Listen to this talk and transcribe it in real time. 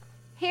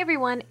Hey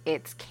everyone,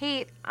 it's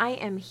Kate. I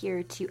am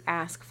here to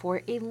ask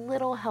for a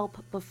little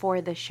help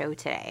before the show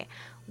today.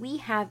 We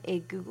have a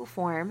Google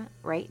form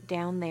right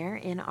down there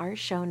in our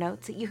show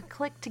notes that you can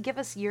click to give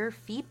us your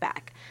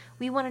feedback.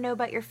 We want to know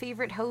about your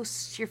favorite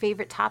hosts, your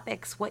favorite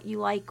topics, what you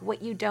like,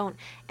 what you don't,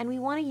 and we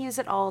want to use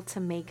it all to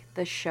make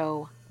the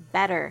show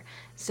better.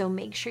 So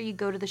make sure you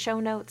go to the show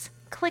notes,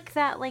 click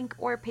that link,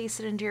 or paste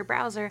it into your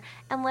browser,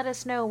 and let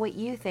us know what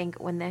you think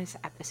when this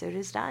episode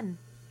is done.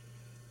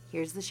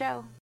 Here's the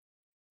show.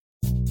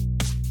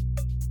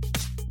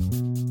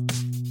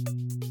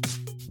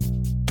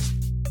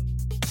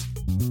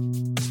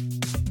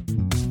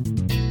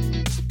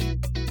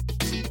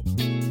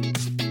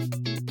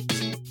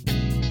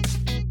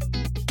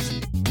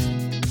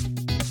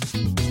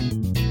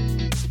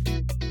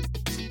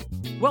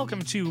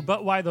 Welcome to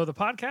But Why Though, the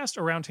podcast,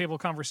 a roundtable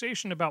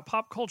conversation about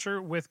pop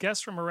culture with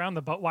guests from around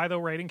the But Why Though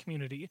writing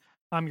community.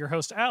 I'm your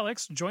host,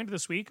 Alex, joined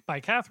this week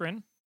by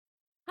Catherine.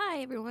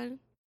 Hi, everyone.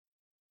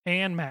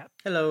 And Matt.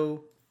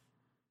 Hello.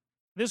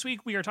 This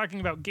week we are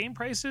talking about game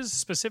prices,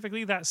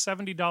 specifically that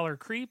 $70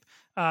 creep.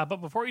 But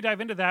before we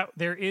dive into that,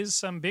 there is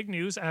some big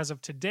news as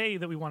of today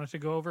that we wanted to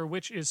go over,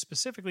 which is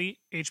specifically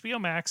HBO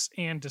Max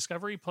and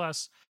Discovery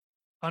Plus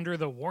under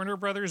the Warner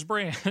Brothers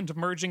brand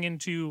merging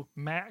into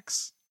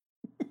Max.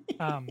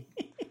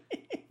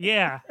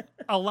 Yeah,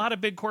 a lot of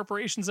big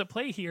corporations at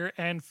play here,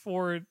 and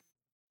for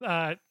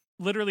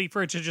literally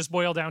for it to just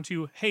boil down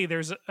to, hey,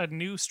 there's a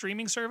new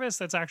streaming service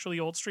that's actually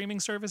old streaming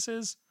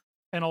services,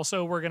 and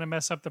also we're going to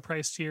mess up the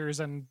price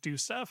tiers and do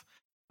stuff.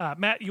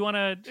 Matt, you want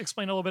to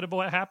explain a little bit about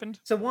what happened?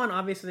 So one,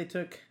 obviously they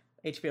took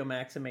HBO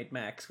Max and made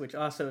Max, which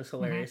also is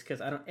hilarious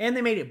because and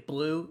they made it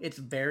blue. It's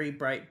very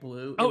bright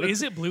blue. Oh,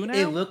 is it blue now?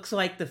 It looks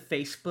like the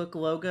Facebook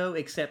logo,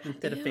 except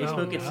instead of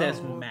Facebook, it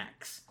says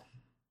Max.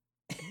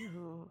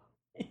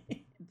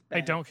 I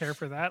don't care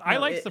for that. No, I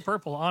liked the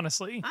purple,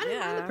 honestly. I didn't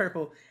mind the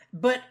purple.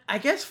 But I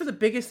guess for the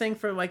biggest thing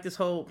for like this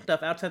whole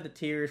stuff outside the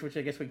tiers, which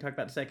I guess we can talk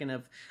about in a second,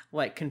 of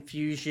like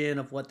confusion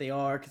of what they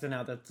are, because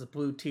now that's the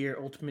blue tier,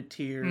 ultimate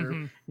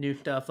tier, new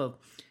stuff of...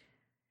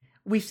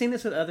 We've seen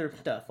this with other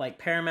stuff, like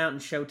Paramount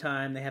and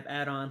Showtime. They have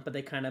add-on, but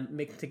they kind of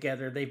mix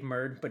together. They've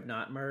merged, but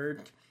not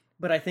merged.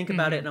 But I think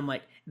about it, and I'm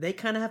like, they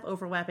kind of have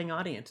overlapping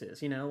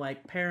audiences, you know,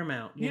 like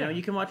Paramount. You know,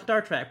 you can watch Star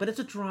Trek, but it's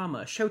a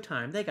drama.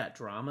 Showtime, they got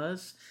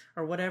dramas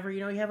or whatever. You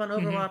know, you have an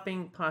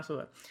overlapping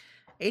possible.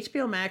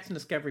 HBO Max and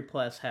Discovery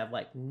Plus have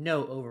like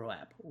no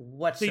overlap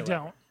whatsoever. They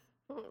don't.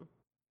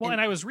 Well,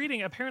 and I was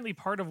reading, apparently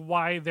part of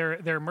why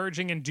they're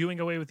merging and doing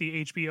away with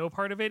the HBO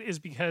part of it is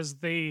because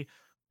they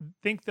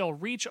think they'll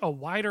reach a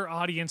wider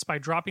audience by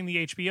dropping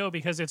the HBO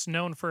because it's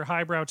known for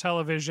highbrow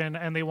television,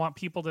 and they want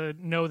people to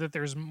know that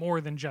there's more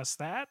than just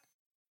that.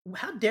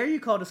 How dare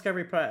you call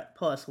Discovery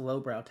Plus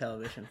lowbrow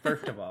television,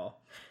 first of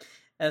all?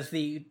 As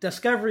the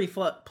Discovery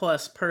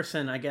Plus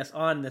person, I guess,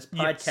 on this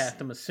podcast, yes.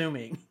 I'm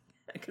assuming,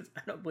 because I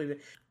don't believe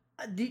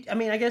it. I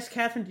mean, I guess,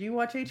 Catherine, do you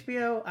watch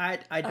HBO?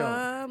 I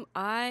don't.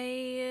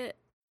 I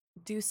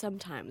do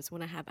sometimes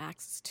when I have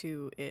access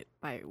to it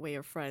by way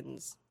of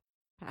friends.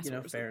 You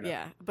know, fair enough.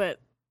 Yeah, but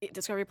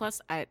Discovery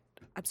Plus, I'm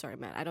sorry,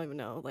 Matt, I don't even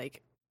know,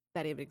 like,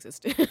 that even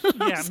existed.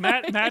 Yeah, so,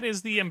 Matt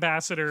is the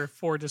ambassador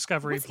for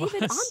Discovery Plus.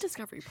 Even on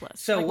Discovery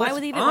Plus? So like, why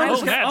would even?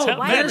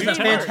 That is a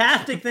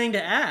fantastic thing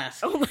to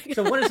ask. Oh my God.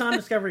 So what is on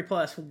Discovery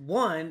Plus?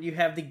 One, you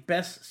have the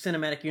best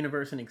cinematic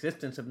universe in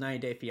existence of 90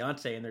 Day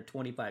Fiancé and their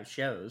 25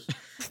 shows.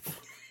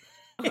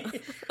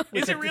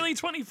 Is it really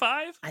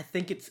 25? I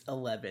think it's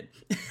 11.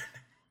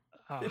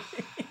 Oh.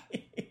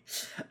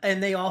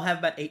 And they all have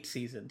about 8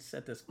 seasons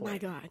at this point. My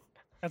God.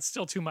 That's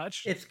still too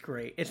much. It's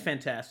great. It's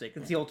fantastic.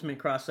 It's the ultimate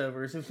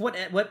crossovers. It's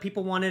what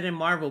people wanted in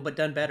Marvel, but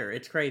done better.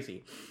 It's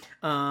crazy.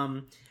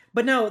 But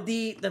no,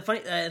 the funny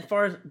as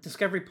far as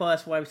Discovery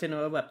Plus, why we say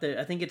no up there,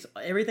 I think it's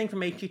everything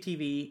from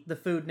HGTV, the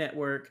Food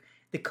Network,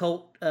 the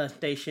Cult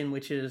station,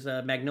 which is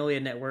Magnolia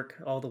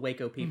Network, all the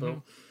Waco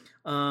people.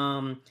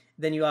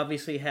 Then you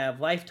obviously have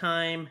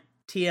Lifetime,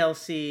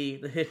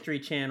 TLC, the History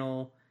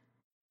Channel,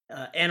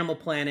 Animal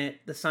Planet,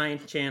 the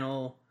Science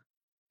Channel.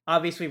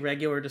 Obviously,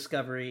 regular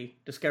Discovery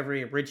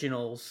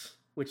Originals,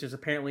 which is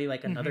apparently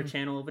like another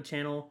channel of a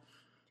channel.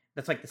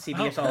 That's like the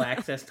CBS All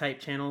Access type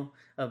channel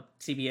of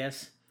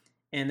CBS.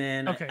 And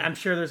then I'm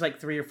sure there's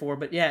like 3 or 4,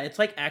 but yeah, it's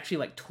like actually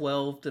like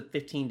 12 to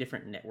 15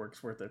 different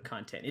networks worth of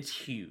content. It's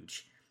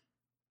huge.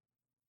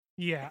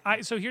 Yeah.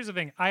 So here's the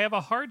thing. I have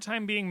a hard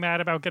time being mad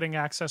about getting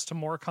access to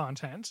more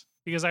content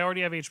because I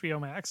already have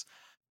HBO Max.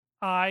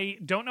 I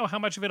don't know how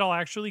much of it I'll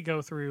actually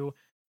go through.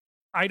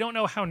 I don't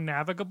know how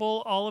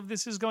navigable all of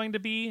this is going to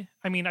be.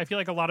 I mean, I feel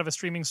like a lot of a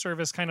streaming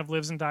service kind of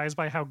lives and dies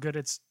by how good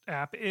its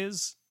app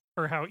is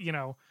or how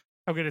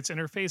good its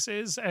interface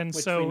is. And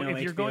which so if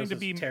HBO's you're going to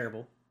be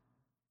terrible.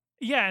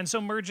 Yeah. And so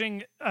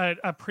merging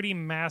a pretty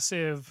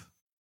massive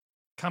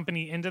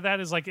company into that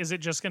is like, is it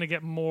just going to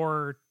get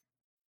more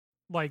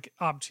like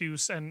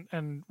obtuse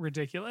and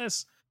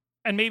ridiculous?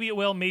 And maybe it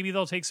will. Maybe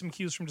they'll take some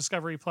cues from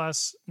Discovery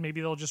Plus.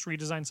 Maybe they'll just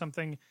redesign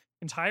something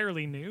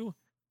entirely new.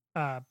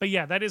 But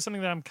yeah, that is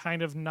something that I'm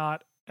kind of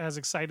not as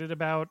excited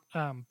about.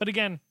 But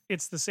again,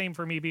 it's the same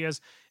for me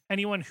because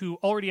anyone who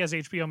already has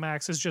HBO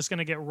Max is just going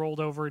to get rolled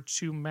over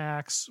to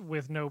Max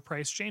with no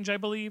price change, I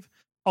believe.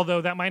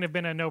 Although that might have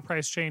been a no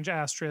price change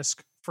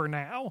asterisk for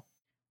now.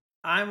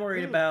 I'm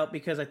worried about,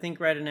 because I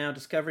think right now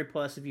Discovery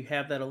Plus, if you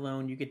have that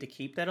alone, you get to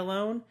keep that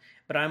alone.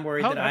 But I'm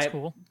worried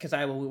because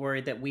I will be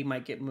worried that we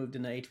might get moved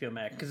into HBO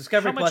Max, because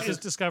Discovery Plus is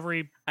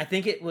Discovery. I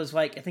think it's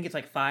like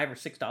 $5 or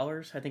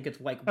 $6. I think it's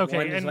like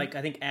one is like,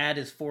 I think ad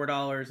is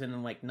 $4 and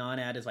then like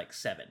non-ad is like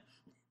 $7.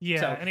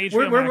 Yeah, so and HBO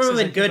we're Max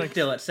really good like,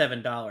 still at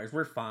 $7.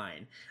 We're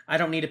fine. I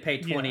don't need to pay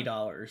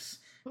 $20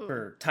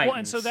 for Titans. Well,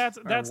 and so that's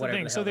the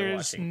thing. So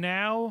there's an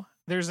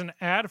there's an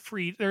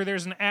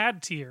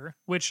ad tier,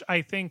 which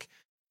I think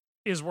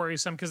is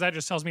worrisome because that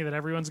just tells me that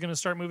everyone's going to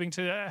start moving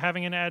to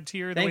having an ad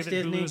tier the way that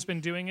Disney. Hulu's been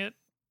doing it.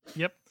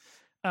 Yep.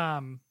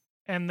 And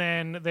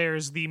then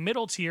there's the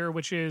middle tier,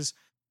 which is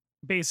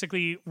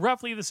basically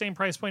roughly the same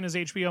price point as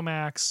HBO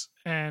Max,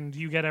 and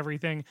you get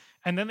everything.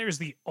 And then there's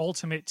the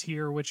ultimate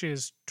tier, which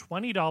is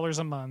 $20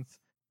 a month,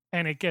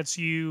 and it gets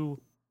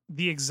you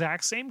the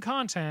exact same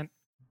content,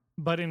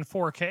 but in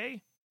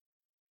 4K.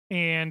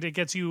 And it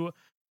gets you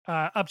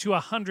up to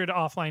 100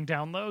 offline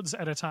downloads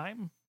at a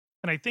time.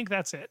 And I think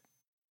that's it.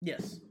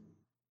 Yes.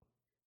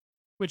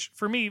 Which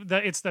for me,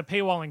 it's the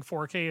paywalling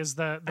 4K is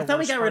the I thought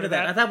we got rid of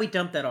that. I thought we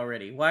dumped that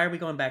already. Why are we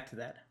going back to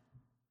that?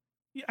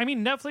 I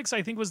mean, Netflix,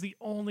 I think, was the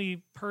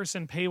only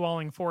person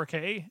paywalling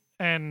 4K,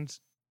 and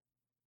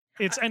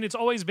it's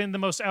always been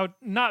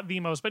not the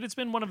most, but it's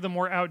been one of the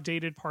more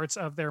outdated parts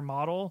of their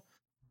model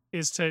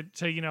is to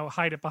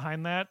hide it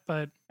behind that.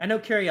 But I know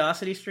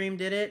Curiosity Stream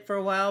did it for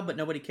a while, but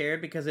nobody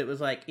cared because it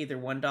was like either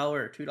 $1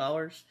 or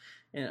 $2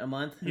 in a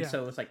month, and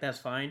so it's like that's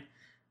fine.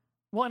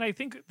 Well, and I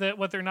think that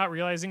what they're not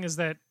realizing is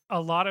that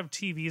a lot of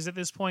TVs at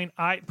this point,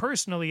 I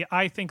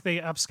think they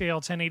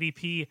upscale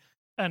 1080p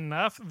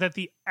enough that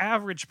the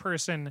average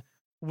person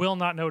will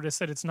not notice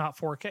that it's not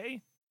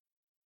 4K.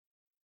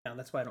 Yeah,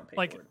 that's why I don't pay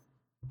for it.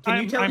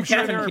 Can you tell,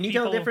 Catherine, can you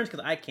tell the difference?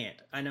 Because I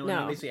can't. I know,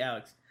 obviously,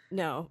 Alex.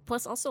 No.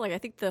 Plus, also, like, I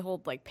think the whole,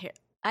 like,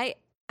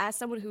 as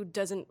someone who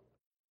doesn't,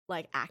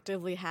 like,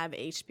 actively have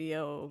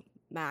HBO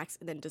Max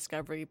and then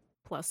Discovery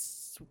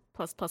plus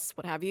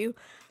what have you,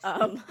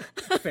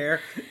 fair.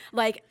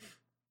 Like,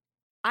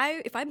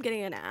 if I'm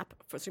getting an app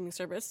for a streaming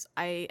service,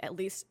 I at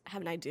least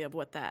have an idea of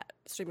what that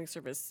streaming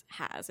service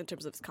has in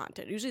terms of its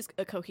content. Usually it's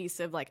a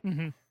cohesive, like,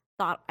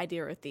 thought,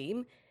 idea, or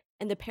theme.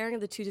 And the pairing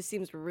of the two just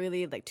seems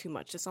really, like, too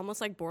much. It's almost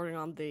like bordering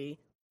on the,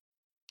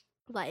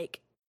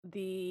 like,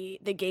 the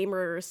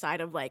gamer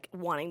side of, like,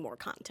 wanting more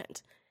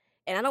content.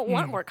 And I don't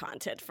want more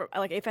content.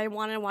 Like, if I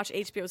want to watch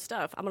HBO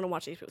stuff, I'm going to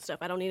watch HBO stuff.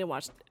 I don't need to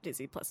watch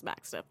Disney Plus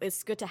Max stuff.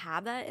 It's good to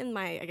have that in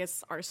my, I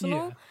guess,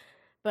 arsenal. Yeah.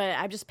 But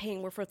I'm just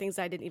paying more for things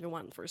that I didn't even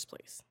want in the first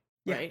place.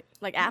 Yeah. Right?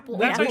 Like Apple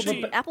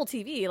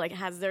TV like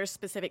has their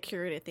specific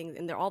curated things,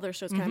 and all their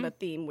shows kind of a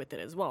theme with it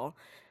as well.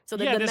 So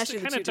the this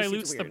kind of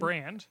dilutes the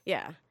brand.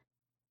 Yeah.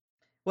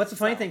 What's the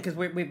funny thing? Because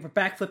we're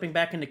backflipping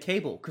back into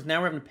cable, because now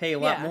we're having to pay a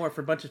lot more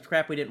for a bunch of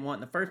crap we didn't want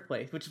in the first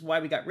place, which is why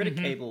we got rid of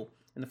cable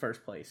in the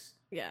first place.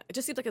 Yeah, it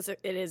just seems like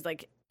it is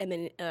like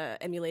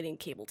emulating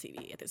cable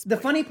TV at this point. The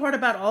funny part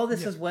about all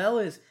this as well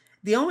is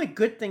the only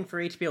good thing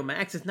for HBO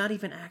Max is not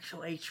even actual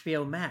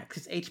HBO Max.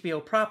 It's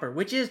HBO proper,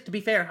 which is, to be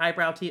fair,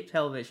 highbrow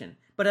television.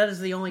 But that is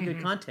the only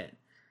good content.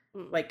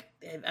 Like,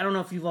 I don't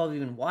know if you've all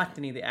even watched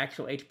any of the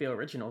actual HBO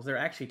originals. They're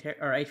actually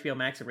or HBO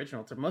Max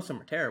originals. Most of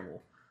them are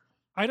terrible.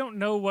 I don't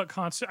know what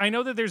I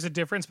know that there's a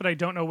difference, but I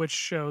don't know which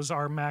shows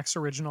are Max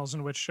originals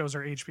and which shows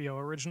are HBO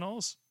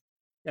originals.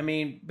 I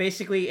mean,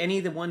 basically any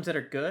of the ones that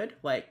are good,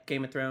 like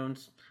Game of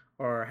Thrones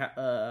or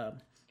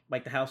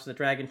like the House of the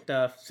Dragon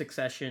stuff,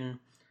 Succession,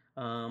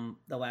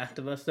 The Last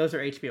of Us, those are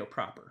HBO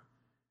proper.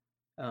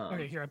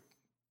 Okay, here.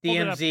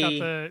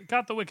 DMZ.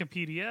 Got the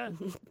Wikipedia.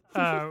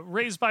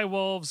 Raised by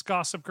Wolves,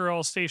 Gossip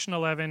Girl, Station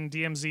 11,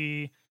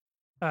 DMZ,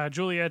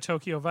 Julia,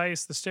 Tokyo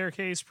Vice, The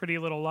Staircase, Pretty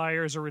Little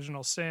Liars,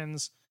 Original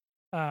Sins.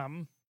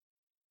 And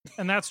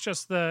that's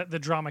just the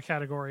drama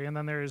category. And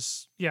then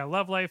there's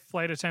Love Life,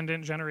 Flight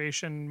Attendant,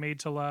 Generation, Made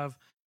to Love.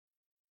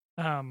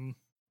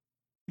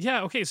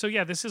 Okay, so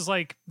this is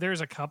like there's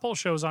a couple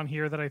shows on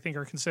here that I think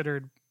are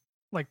considered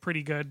like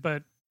pretty good,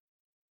 but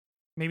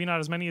maybe not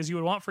as many as you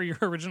would want for your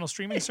original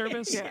streaming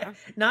service.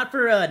 Not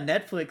for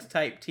Netflix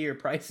type tier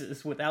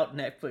prices without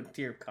Netflix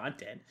tier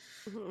content.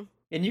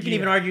 And you can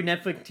even argue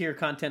Netflix tier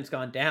content's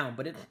gone down,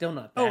 but it's still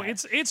not bad. Oh,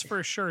 it's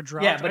for sure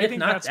dropped. Yeah, but it's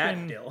not that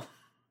still.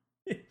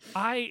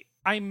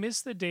 I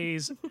miss the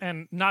days,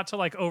 and not to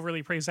like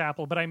overly praise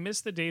Apple, but I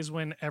miss the days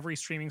when every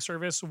streaming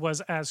service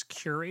was as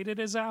curated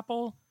as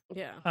Apple.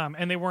 Yeah.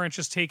 And they weren't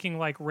just taking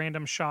like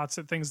random shots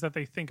at things that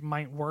they think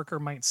might work or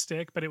might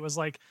stick, but it was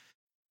like,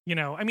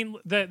 I mean,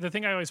 the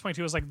thing I always point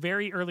to is like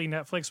very early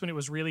Netflix when it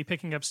was really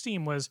picking up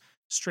steam was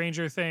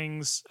Stranger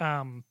Things,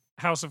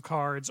 House of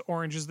Cards,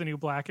 Orange is the New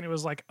Black. And it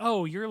was like,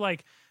 oh, you're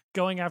like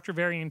going after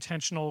very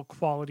intentional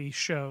quality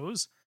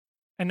shows.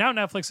 And now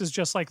Netflix is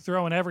just like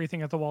throwing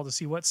everything at the wall to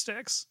see what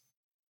sticks.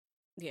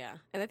 Yeah,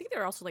 and I think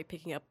they're also like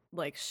picking up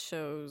like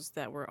shows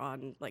that were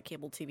on like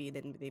cable TV, and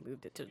then they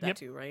moved it to that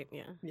too, right?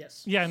 Yeah.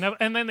 Yes. Yeah, no,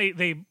 and then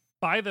they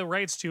buy the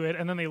rights to it,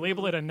 and then they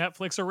label it a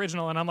Netflix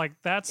original, and I'm like,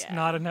 that's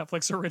not a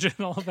Netflix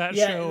original. That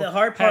show the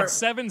hard had part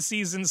 7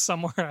 seasons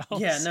somewhere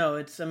else. Yeah, no,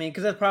 it's, I mean,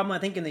 because that's the problem. I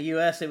think in the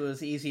U.S. it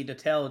was easy to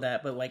tell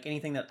that, but like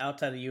anything that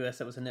outside the U.S.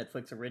 that was a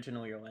Netflix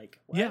original, you're like,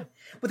 what? Yeah.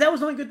 But that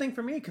was the only good thing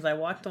for me because I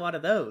watched a lot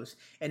of those,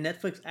 and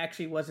Netflix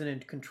actually wasn't in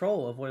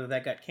control of whether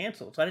that got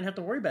canceled, so I didn't have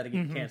to worry about it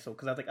getting canceled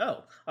because I was like,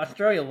 oh,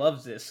 Australia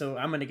loves this, so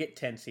I'm going to get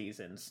 10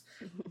 seasons.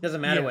 It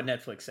doesn't matter what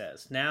Netflix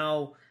says.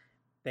 Now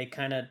they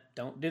kind of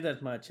don't do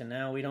that much, and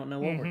now we don't know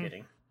what we're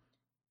getting.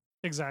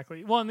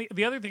 Exactly. Well, and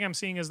the other thing I'm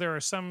seeing is there are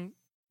some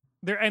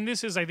there, and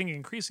this is, I think,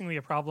 increasingly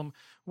a problem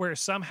where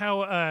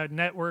somehow a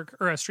network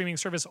or a streaming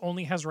service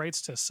only has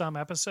rights to some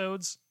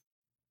episodes.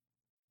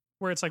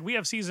 Where it's like we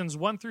have seasons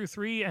 1 through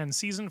 3 and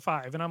season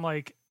 5, and I'm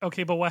like,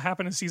 okay, but what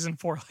happened in season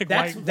 4? Like,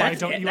 why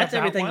don't you have that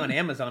everything one? on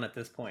Amazon at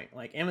this point.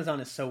 Like, Amazon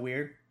is so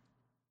weird.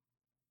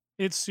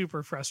 It's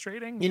super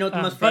frustrating. You know what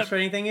the most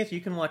frustrating thing is? You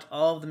can watch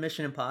all of the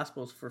Mission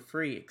Impossibles for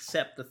free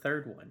except the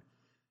third one.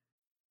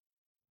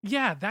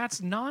 Yeah,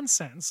 that's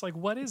nonsense. Like,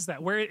 what is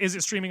that? Where is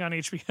it streaming on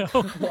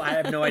HBO? Well, I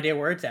have no idea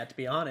where it's at, to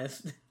be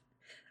honest.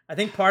 I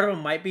think part of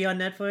them might be on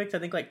Netflix. I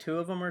think like 2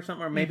 of them or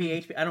something, or maybe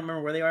HBO. I don't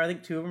remember where they are. I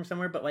think 2 of them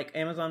somewhere, but like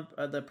Amazon,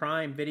 the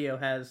Prime Video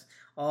has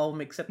all of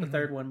them except the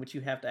third one, which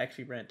you have to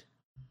actually rent.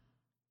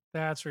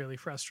 That's really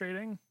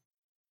frustrating.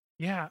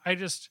 Yeah, I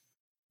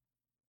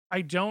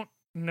don't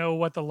know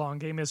what the long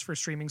game is for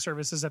streaming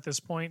services at this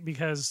point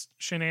because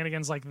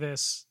shenanigans like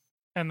this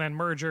and then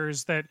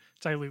mergers that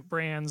dilute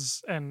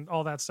brands and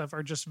all that stuff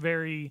are just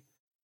very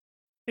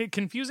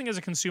confusing as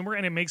a consumer,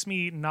 and it makes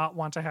me not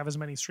want to have as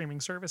many streaming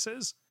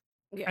services.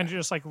 Yeah. And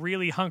just like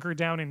really hunker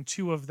down in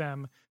 2 of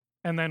them.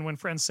 And then when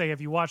friends say,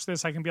 have you watched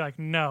this? I can be like,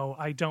 no,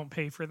 I don't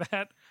pay for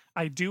that.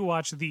 I do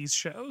watch these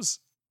shows.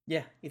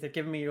 Yeah. Either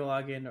give me your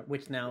login,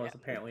 which now is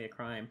apparently a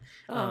crime.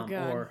 Oh,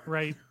 God. Or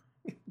right.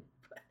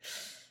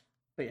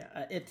 But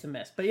yeah, it's a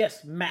mess. But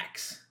yes,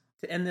 Max.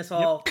 To end this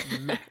all,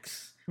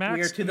 Max. Max,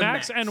 we are to the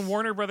Max. And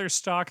Warner Brothers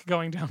stock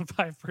going down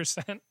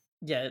 5%.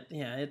 Yeah,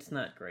 it's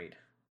not great.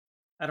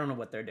 I don't know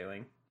what they're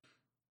doing.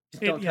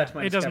 Just don't touch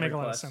my Discovery doesn't make a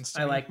Plus. lot of sense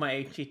to I me. like my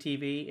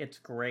HGTV. It's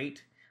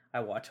great. I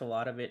watch a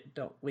lot of it.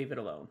 Don't leave it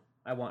alone.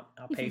 I'll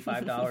pay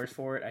 $5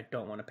 for it. I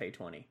don't want to pay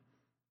 $20.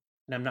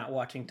 And I'm not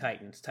watching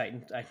Titans.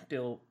 I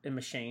still am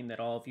ashamed that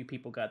all of you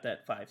people got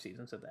that 5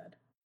 seasons of that.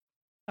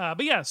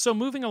 But yeah, so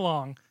moving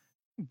along,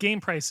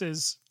 game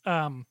prices.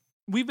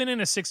 We've been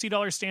in a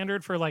 $60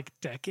 standard for like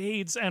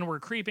decades, and we're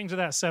creeping to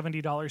that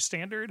 $70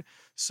 standard.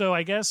 So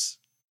I guess,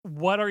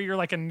 what are your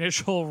like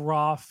initial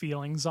raw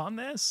feelings on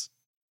this?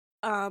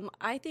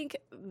 I think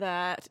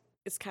that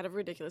it's kind of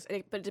ridiculous,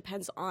 but it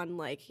depends on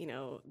like, you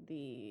know,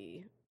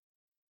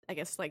 I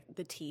guess like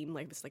the team,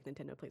 like this, like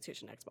Nintendo,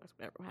 PlayStation, Xbox,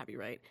 whatever, what have you,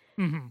 right?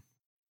 Mm-hmm.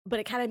 But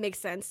it kind of makes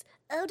sense.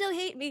 Oh, don't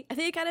hate me. I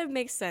think it kind of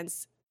makes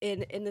sense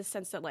in the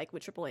sense that like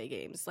with AAA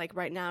games, like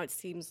right now it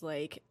seems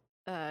like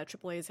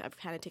AAAs have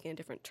kind of taken a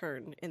different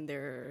turn in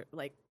their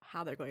like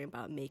how they're going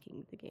about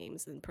making the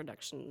games and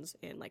productions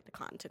and like the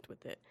content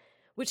with it,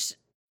 which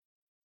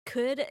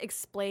could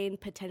explain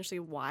potentially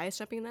why it's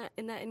jumping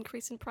in that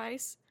increase in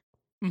price.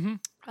 Mm-hmm.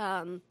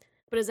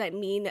 But does that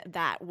mean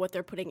that what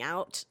they're putting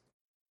out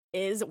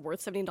is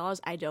worth $70?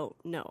 I don't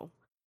know.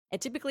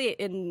 And typically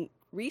in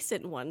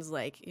recent ones,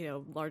 like, you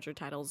know, larger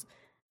titles,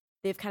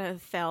 they've kind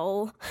of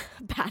fell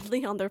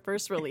badly on their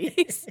first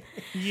release.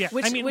 Yeah,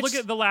 look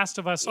at The Last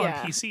of Us on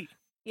PC.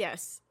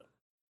 Yes.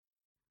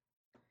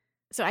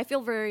 So I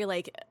feel very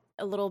like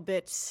a little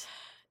bit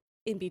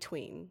in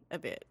between a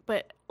bit,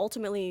 but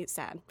ultimately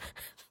sad.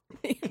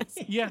 Yes.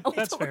 Yeah,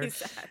 that's fair.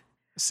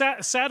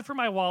 Sad for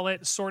my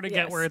wallet, sort of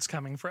get where it's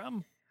coming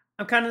from.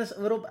 I'm kind of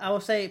I will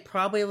say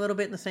probably a little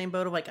bit in the same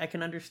boat of like, I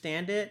can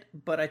understand it,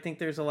 but I think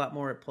there's a lot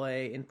more at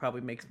play and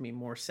probably makes me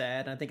more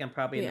sad. I think I'm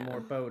probably in the more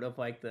boat of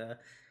like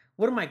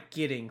what am I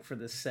getting for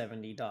this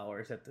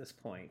 $70 at this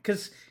point?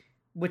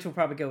 Which we'll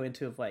probably go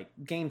into of like,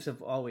 games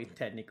have always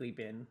technically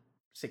been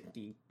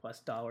 $60+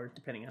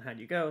 depending on how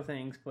you go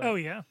things. But, oh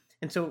yeah.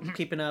 And so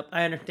keeping up,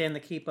 I understand the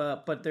keep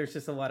up, but there's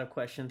just a lot of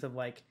questions of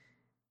like,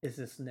 is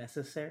this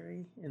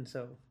necessary? And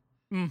so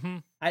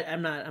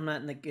I'm not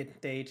in the good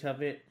stage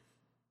of it.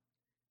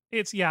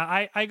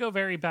 I go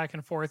very back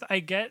and forth. I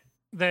get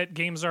that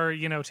games are,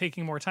 you know,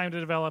 taking more time to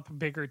develop,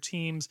 bigger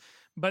teams,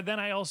 but then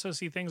I also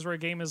see things where a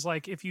game is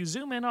like, if you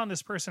zoom in on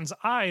this person's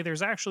eye,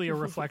 there's actually a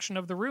reflection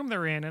of the room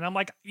they're in, and I'm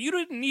like, you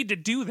didn't need to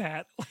do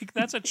that. Like,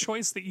 that's a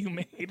choice that you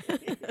made.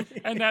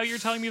 And now you're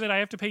telling me that I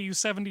have to pay you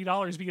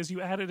 $70 because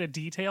you added a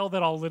detail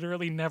that I'll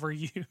literally never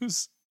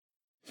use.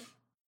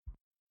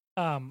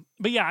 But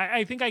yeah,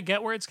 I think I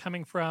get where it's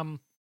coming from.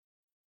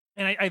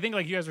 And I think,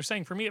 like you guys were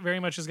saying, for me, it very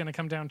much is going to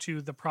come down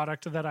to the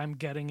product that I'm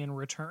getting in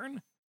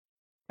return.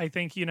 I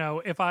think, you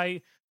know, if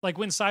I, like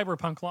when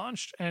Cyberpunk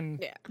launched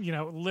and, you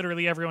know,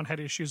 literally everyone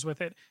had issues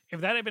with it, if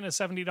that had been a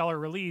 $70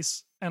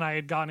 release and I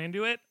had gone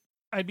into it,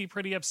 I'd be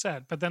pretty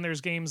upset. But then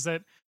there's games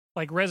that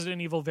like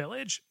Resident Evil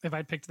Village, if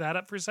I'd picked that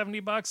up for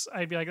 $70,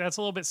 I'd be like, that's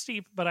a little bit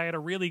steep, but I had a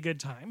really good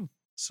time.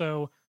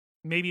 So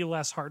maybe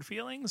less hard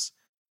feelings.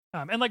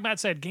 And like Matt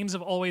said, games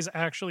have always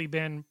actually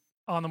been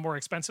on the more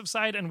expensive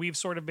side, and we've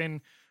sort of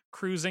been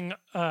cruising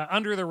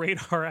under the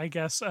radar, I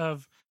guess,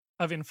 of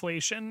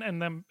inflation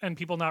and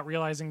people not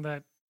realizing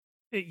that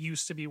it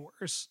used to be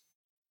worse.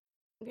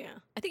 Yeah,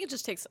 I think it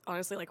just takes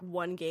honestly like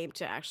one game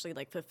to actually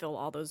like fulfill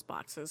all those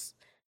boxes,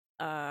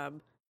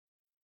 and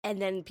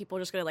then people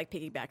are just gonna like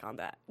piggyback on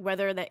that.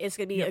 Whether that is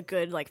gonna be a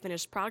good like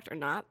finished product or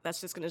not,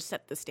 that's just gonna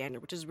set the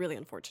standard, which is really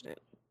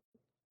unfortunate.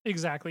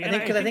 Exactly. I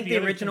think the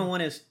original one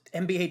is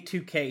NBA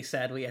 2K.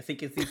 Sadly, I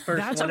think is the first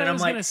That's one. what And I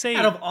was I'm gonna like, say.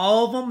 out of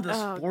all of them,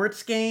 the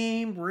sports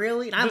game,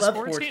 really? And I love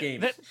sports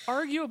games. That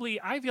arguably,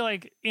 I feel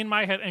like in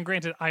my head, and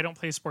granted, I don't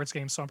play sports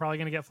games, so I'm probably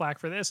gonna get flack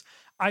for this.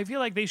 I feel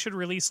like they should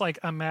release like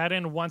a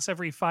Madden once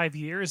every 5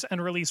 years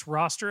and release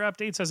roster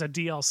updates as a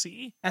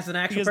DLC. As an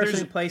actual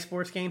person who plays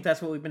sports games,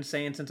 that's what we've been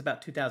saying since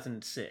about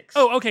 2006.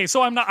 Oh, okay.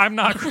 So I'm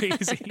not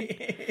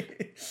crazy.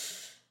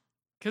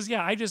 Because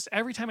yeah,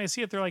 every time I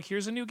see it, they're like,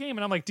 "Here's a new game,"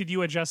 and I'm like, "Did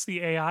you adjust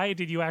the AI?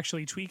 Did you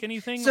actually tweak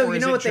anything?" So or you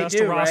know what they just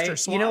do, roster right?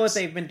 swaps? You know what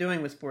they've been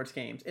doing with sports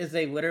games is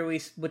they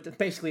literally, with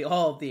basically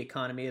all of the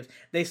economy, is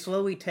they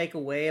slowly take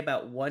away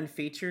about one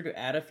feature to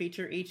add a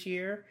feature each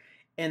year,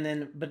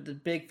 but the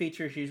big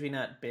feature is usually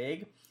not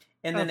big.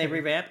 And then they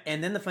revamp.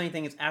 And then the funny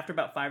thing is, after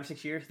about 5 or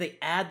 6 years, they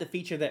add the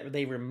feature that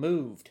they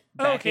removed.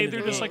 Okay,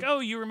 they're just like, oh,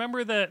 you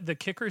remember the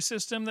kicker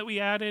system that we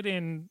added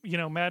in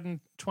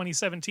Madden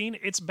 2017?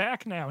 It's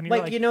back now. And you're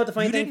like, the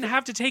funny you thing didn't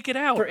have to take it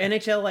out for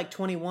NHL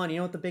 21. You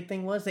know what the big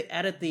thing was? They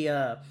added the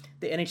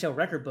NHL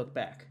record book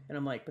back, and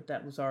I'm like, but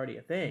that was already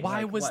a thing.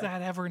 Why was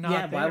that ever not?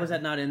 Yeah, there? why was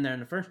that not in there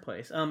in the first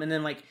place? And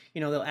then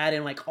they'll add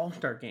in like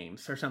All-Star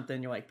games or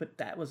something. You're like, but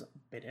that was a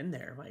bit in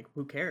there. Like,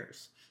 who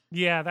cares?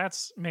 Yeah,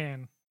 that's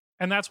man.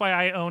 And that's why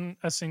I own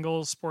a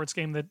single sports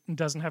game that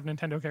doesn't have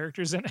Nintendo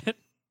characters in it.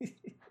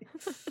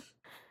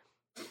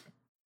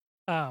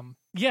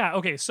 Yeah,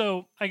 okay.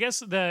 So I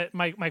guess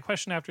my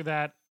question after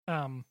that,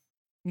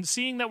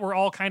 seeing that we're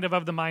all kind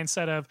of the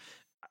mindset of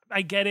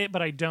I get it,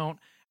 but I don't.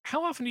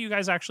 How often do you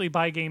guys actually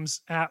buy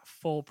games at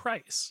full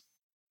price?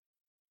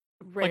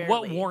 Rarely. Like,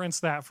 what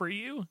warrants that for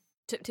you?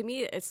 To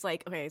me, it's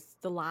like, okay, it's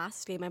the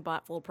last game I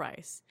bought full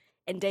price,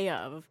 and day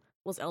of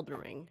was Elden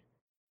Ring.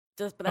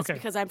 But that's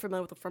because I'm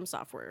familiar with the From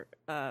Software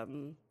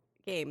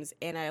games,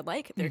 and I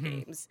like their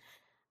games.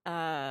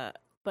 But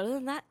other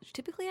than that,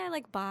 typically I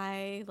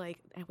I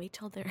wait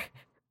till they're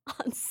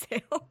on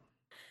sale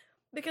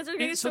because they're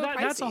getting so pricey.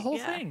 That's a whole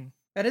thing.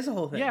 That is a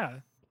whole thing. Yeah.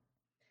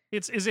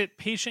 Is it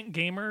Patient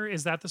Gamer?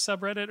 Is that the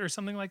subreddit or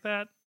something like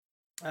that?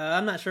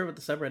 I'm not sure what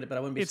the subreddit, but I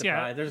wouldn't be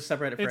surprised. Yeah, there's a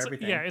subreddit for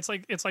everything. Yeah, it's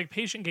like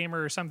Patient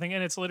Gamer or something,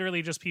 and it's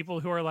literally just people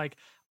who are like,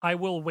 I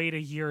will wait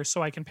a year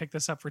so I can pick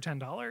this up for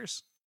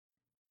 $10.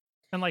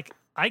 And like,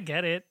 I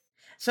get it.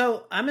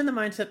 So I'm in the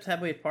mindset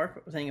heavily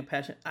part thing of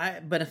passion.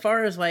 But as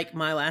far as like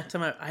my last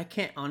time, I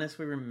can't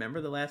honestly remember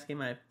the last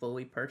game I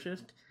fully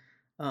purchased,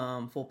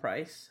 full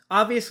price.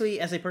 Obviously,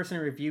 as a person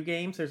who review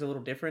games, there's a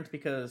little difference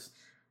because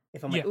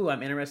if I'm like, ooh,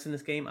 I'm interested in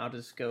this game, I'll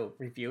just go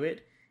review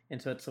it. And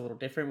so it's a little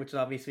different, which is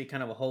obviously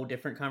kind of a whole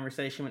different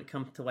conversation when it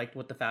comes to like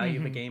what the value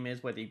of a game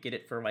is, whether you get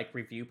it for like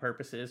review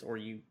purposes or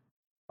you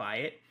buy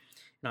it,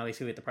 and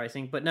obviously with the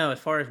pricing. But no, as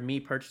far as me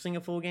purchasing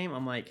a full game,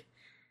 I'm like,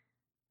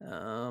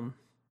 I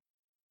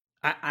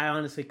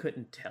honestly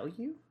couldn't tell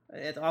you.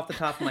 It's off the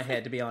top of my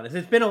head, to be honest.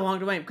 It's been a long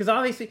time because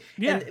obviously,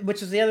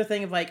 which is the other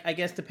thing of like, I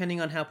guess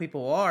depending on how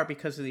people are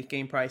because of these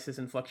game prices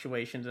and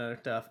fluctuations and other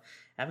stuff.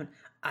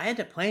 I end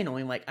up playing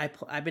only like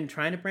I've been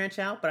trying to branch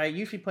out, but I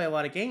usually play a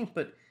lot of games,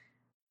 but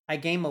I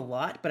game a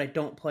lot, but I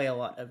don't play a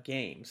lot of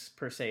games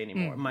per se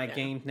anymore. My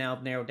games now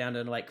narrowed down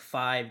to like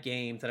 5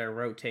 games that I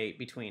rotate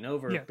between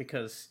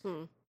because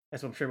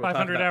that's what I'm sure we'll 500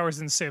 talk about.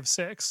 hours in Civ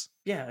 6.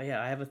 Yeah.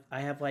 I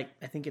have like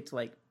I think it's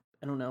like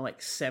I don't know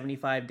like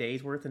 75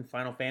 days worth in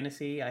Final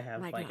Fantasy. I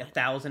have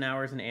 1,000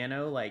 hours in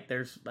Anno. Like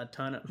there's a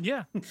ton of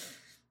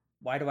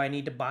Why do I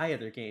need to buy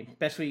other games?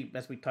 Especially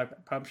as we talk,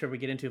 I'm sure we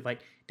get into like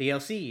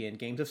DLC and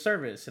games of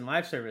service and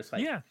live service.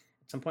 Like at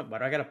some point, why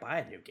do I got to buy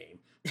a new game?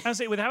 I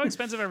say with how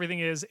expensive everything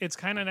is, it's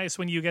kind of nice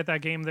when you get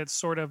that game that's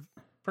sort of,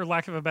 for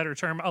lack of a better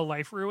term, a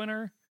life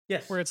ruiner.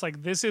 Yes. Where it's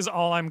like, this is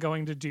all I'm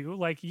going to do.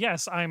 Like,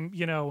 yes, I'm,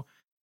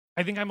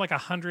 I think I'm like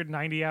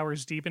 190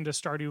 hours deep into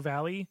Stardew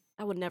Valley.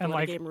 I would never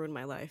let a game ruin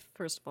my life,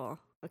 first of all.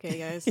 Okay,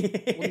 guys?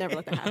 We'll never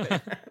let that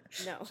happen.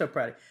 No. So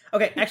proud of you.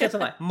 Okay, actually, that's a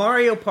lie.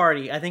 Mario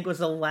Party, I think, was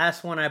the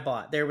last one I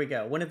bought. There we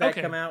go. When did that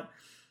come out?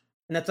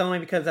 And that's only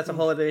because that's a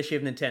whole other issue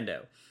of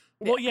Nintendo.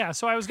 Well, yeah.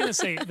 So I was gonna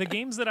say the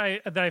games that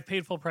I've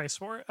paid full price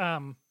for.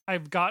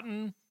 I've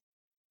gotten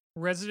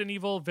Resident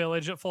Evil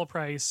Village at full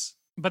price,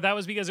 but that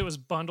was because it was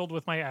bundled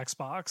with my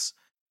Xbox.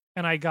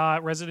 And I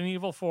got Resident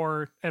Evil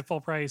 4 at full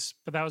price,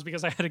 but that was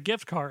because I had a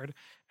gift card.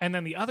 And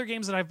then the other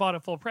games that I've bought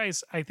at full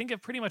price, I think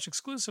have pretty much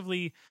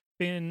exclusively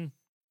been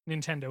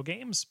Nintendo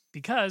games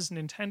because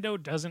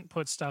Nintendo doesn't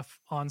put stuff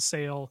on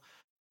sale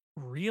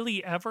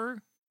really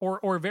ever.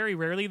 Or very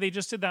rarely. They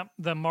just did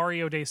the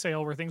Mario Day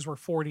sale where things were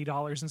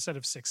 $40 instead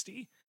of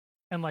 $60.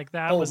 and like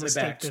that Hold was me a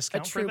steep back. A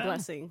discount for true them.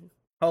 blessing.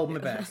 Hold me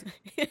back.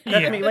 That's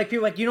Yeah. me. Like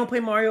people like you don't play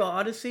Mario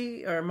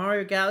Odyssey or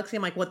Mario Galaxy.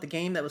 I'm like, what, the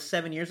game that was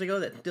 7 years ago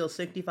that's still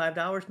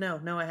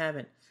 $65? No, I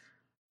haven't.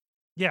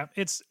 Yeah,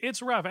 it's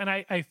rough, and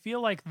I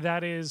feel like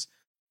that is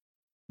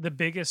the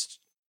biggest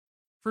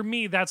for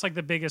me. That's like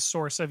the biggest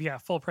source of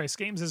full price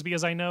games, is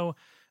because I know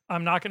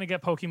I'm not going to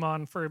get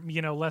Pokemon for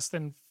less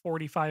than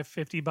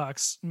 45-50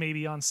 bucks,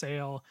 maybe on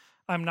sale.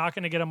 I'm not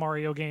going to get a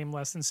Mario game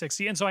less than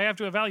 60, and so I have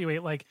to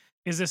evaluate, like,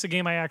 is this a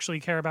game I actually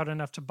care about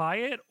enough to buy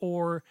it,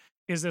 or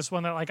is this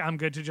one that like I'm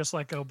good to just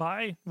let go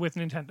buy with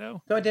Nintendo?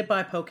 So I did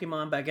buy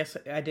Pokemon, but I guess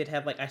I did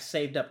have I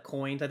saved up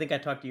coins. I think I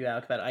talked to you,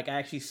 Alex, about it. Like I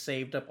actually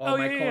saved up all Oh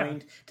my yeah.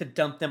 coins to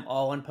dump them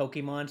all on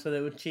Pokemon so that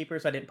it was cheaper.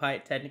 So I didn't buy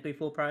it technically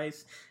full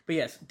price. But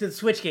yes, the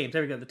Switch games.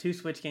 There we go. The 2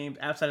 Switch games.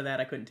 Outside of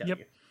that, I couldn't tell Yep.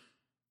 you.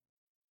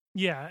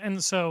 Yeah,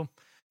 and so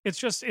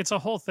it's a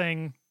whole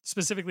thing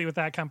specifically with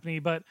that company.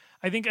 But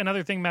I think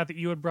another thing, Matt, that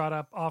you had brought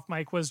up off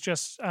mic was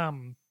just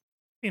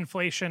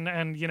inflation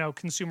and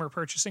consumer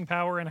purchasing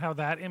power, and how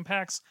that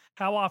impacts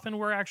how often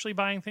we're actually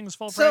buying things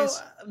full So price.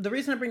 the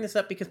reason I bring this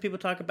up, because people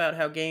talk about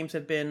how games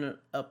have been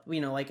up,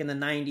 like in the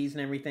 90s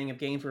and everything. If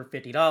games were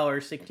 $50,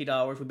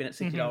 $60, we've been at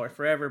 $60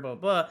 forever, blah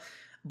blah.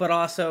 But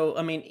also,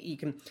 I mean,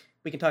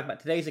 we can talk about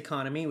today's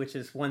economy, which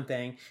is one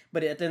thing,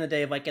 but at the end of the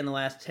day, like in the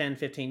last 10,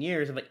 15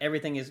 years, like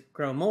everything has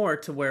grown more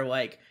to where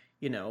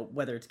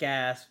whether it's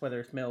gas,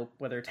 whether it's milk,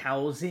 whether it's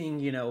housing,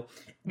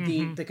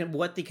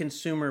 what the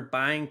consumer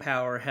buying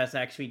power has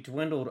actually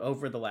dwindled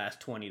over the last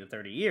 20 to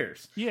 30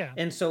 years. Yeah.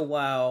 And so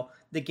while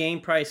the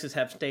game prices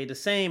have stayed the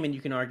same, and you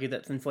can argue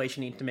that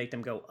inflation needs to make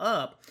them go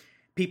up,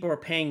 people are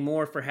paying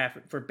more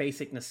for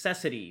basic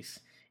necessities.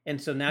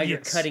 And so now you're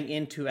cutting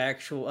into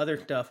actual other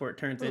stuff where it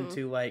turns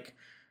into like,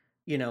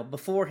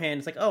 beforehand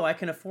it's like, oh, I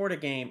can afford a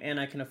game and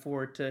I can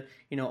afford to,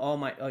 all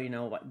my,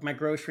 my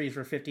groceries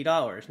were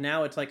 $50.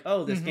 Now it's like,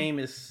 oh, this game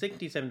is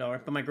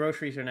 $67, but my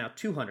groceries are now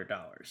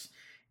 $200.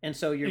 And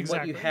so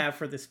what you have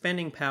for the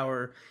spending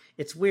power,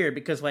 it's weird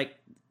because like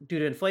due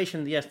to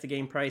inflation, yes, the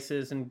game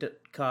prices and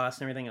costs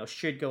and everything else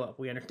should go up.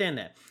 We understand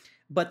that.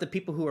 But the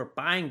people who are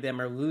buying them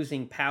are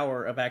losing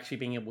power of actually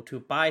being able to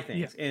buy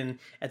things. Yeah. And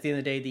at the end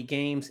of the day, the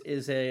games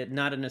is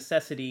not a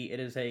necessity. It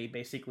is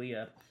basically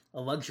a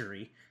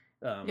luxury.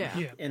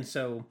 And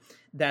so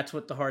that's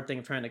what the hard thing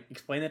of trying to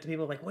explain that to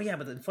people. Like, well, yeah,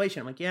 but the inflation.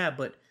 I'm like, yeah,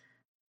 but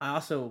I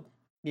also,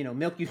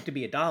 milk used to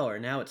be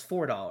 $1, now it's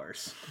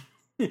 $4.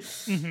 I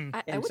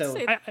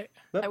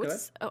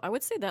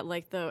would say that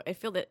like though I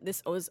feel that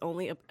this is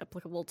only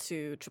applicable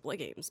to AAA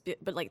games,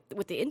 but like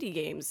with the indie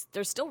games,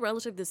 there's still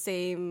relatively the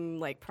same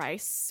like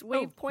price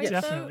wave point. Yeah,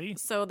 definitely.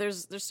 So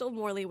there's still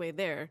more leeway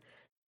there,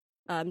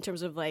 in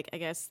terms of like I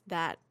guess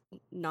that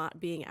not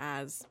being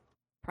as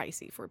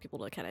pricey for people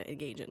to kind of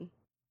engage in.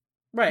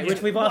 Right,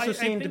 which we've also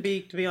seen, to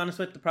be honest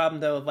with, the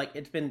problem though of like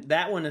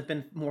that one has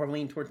been more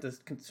lean towards the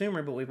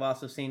consumer, but we've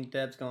also seen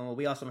devs going, well,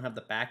 we also don't have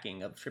the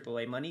backing of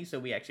AAA money, so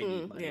we actually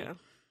need money.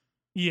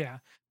 Yeah.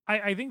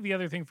 I think the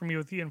other thing for me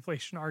with the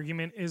inflation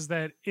argument is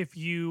that if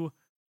you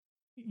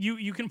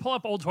can pull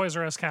up old Toys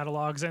R Us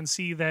catalogs and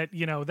see that,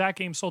 that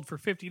game sold for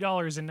 $50 in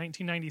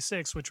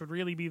 1996, which would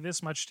really be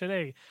this much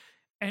today.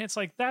 And it's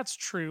like, that's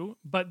true,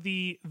 but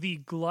the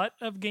glut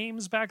of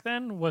games back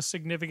then was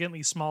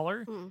significantly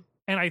smaller.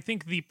 And I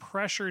think the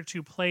pressure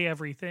to play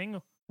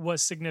everything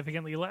was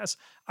significantly less.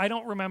 I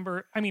don't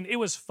remember. I mean, it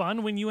was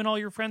fun when you and all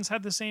your friends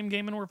had the same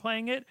game and were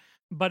playing it.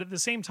 But at the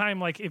same time,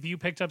 like if you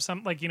picked up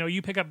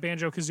you pick up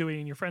Banjo-Kazooie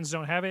and your friends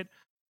don't have it,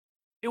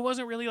 it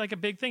wasn't really like a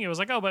big thing. It was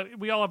like, oh, but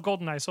we all have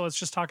GoldenEye, so let's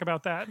just talk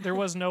about that. There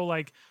was no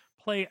like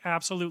play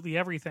absolutely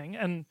everything.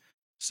 And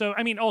so,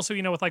 I mean, also,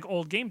 with like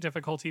old game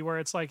difficulty where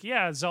it's like,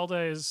 yeah,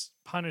 Zelda is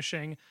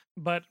punishing,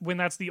 but when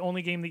that's the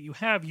only game that you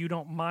have, you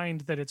don't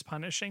mind that it's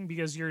punishing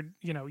because you're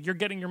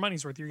getting your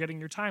money's worth. You're getting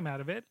your time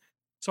out of it.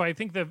 So I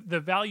think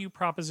the value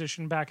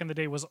proposition back in the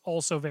day was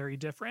also very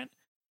different,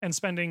 and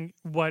spending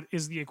what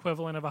is the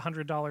equivalent of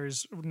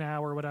 $100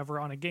 now or whatever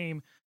on a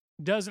game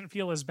doesn't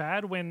feel as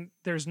bad when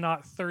there's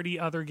not 30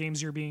 other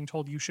games you're being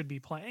told you should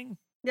be playing.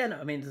 Yeah, no,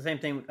 I mean, it's the same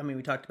thing. I mean,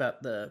 we talked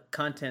about the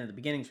content at the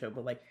beginning show,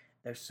 but like,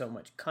 there's so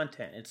much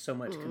content. It's so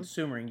much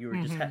consuming. You were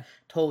just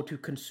told to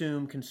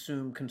consume,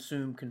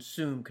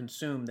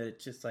 that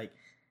it's just like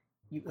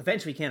you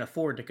eventually can't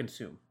afford to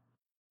consume.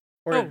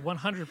 Or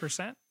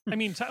 100%. I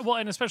mean,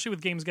 and especially with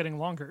games getting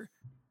longer.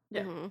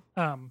 Yeah.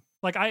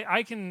 Like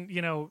I can,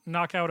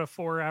 knock out a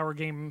 4-hour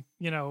game,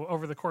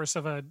 over the course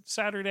of a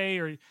Saturday,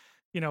 or,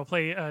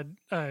 play a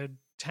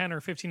 10 or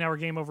 15-hour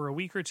game over a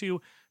week or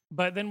two.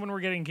 But then when we're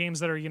getting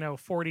games that are,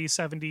 40,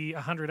 70,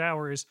 100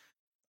 hours,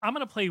 I'm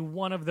going to play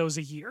one of those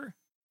a year,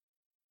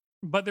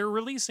 but they're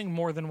releasing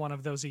more than one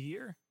of those a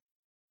year.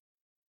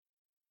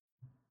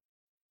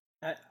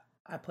 I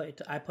play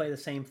the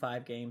same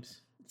 5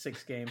 games,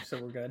 6 games,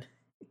 so we're good.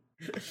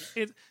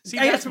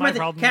 That's my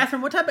problem.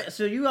 Catherine, what type of?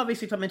 So you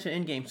obviously mentioned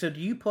in game. So do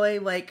you play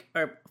like,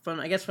 or from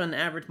an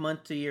average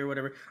month to year, or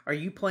whatever? Are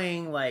you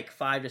playing like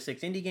 5 to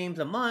 6 indie games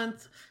a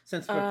month?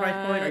 Since the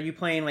price point, are you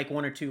playing like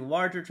 1 or 2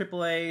 larger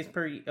AAA's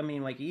per? I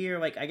mean, like a year.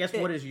 Like, I guess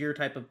what is your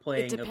type of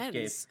playing? It depends. Of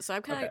games? So I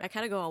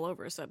kind of go all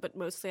over. So, but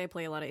mostly I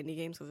play a lot of indie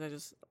games because I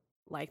just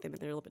like them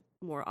and they're a little bit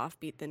more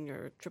offbeat than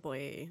your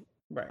AAA,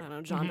 I don't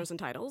know, genres and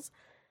titles,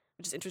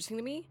 which is interesting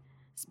to me.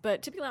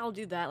 But typically I'll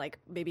do that, like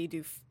maybe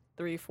do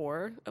 3,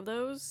 4 of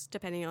those,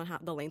 depending on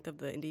the length of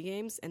the indie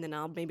games, and then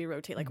I'll maybe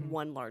rotate like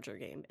one larger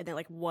game, and then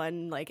like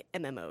one like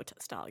MMO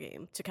style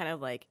game to kind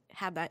of like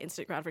have that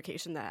instant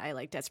gratification that I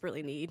like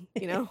desperately need,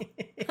 you know.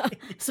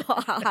 So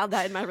I'll have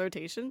that in my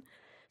rotation.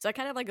 So I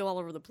kind of like go all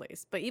over the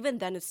place, but even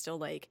then, it's still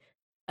like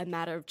a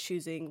matter of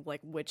choosing like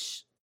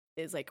which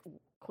is like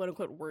quote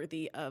unquote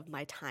worthy of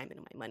my time and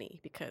my money,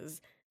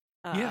 because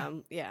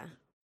yeah.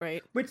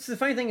 Right. Which the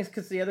funny thing is,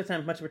 because the other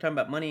time, much we're talking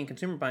about money and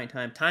consumer buying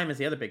time is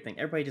the other big thing.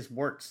 Everybody just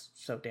works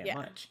so damn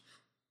much.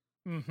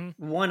 Mm-hmm.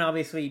 One,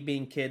 obviously,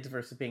 being kids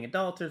versus being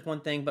adults is one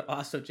thing, but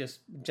also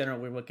just in general,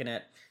 we're looking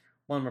at,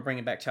 one, we're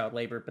bringing back child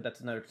labor, but that's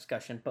another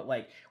discussion. But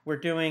like, we're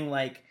doing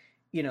like,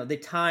 you know, the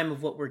time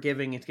of what we're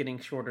giving is getting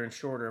shorter and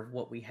shorter of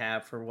what we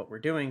have for what we're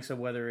doing. So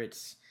whether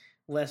it's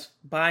less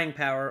buying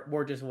power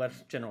or just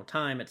less general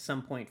time, at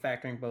some point,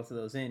 factoring both of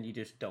those in, you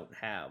just don't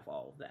have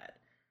all of that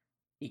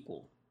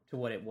equal to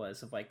what it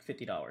was of like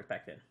 $50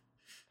 back then.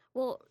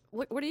 Well,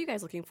 what are you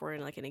guys looking for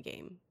in a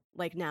game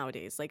like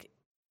nowadays? Like,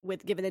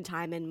 with given the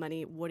time and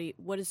money,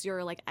 what is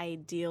your like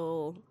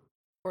ideal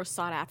or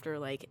sought after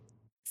like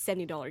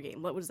 $70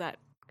 game? What does that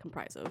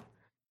comprise of?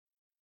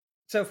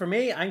 So for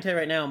me, I can tell you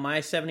right now,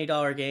 my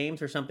 $70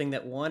 games are something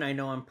that, one, I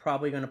know I'm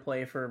probably going to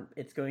play for.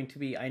 It's going to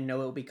be, I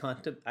know it will be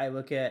constant. I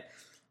look at,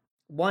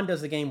 one,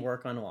 does the game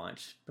work on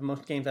launch? For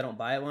most games, I don't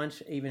buy at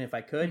launch, even if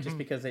I could, just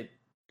because to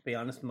be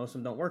honest, most of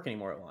them don't work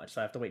anymore at launch, so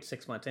I have to wait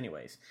 6 months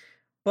anyways.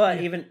 But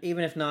even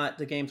if not,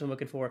 the games I'm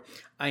looking for,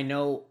 I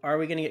know, are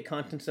we going to get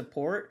content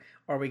support?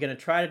 Are we going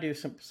to try to do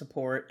some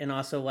support? And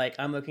also, like,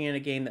 I'm looking at a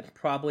game that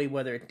probably,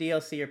 whether it's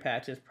DLC or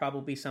patches,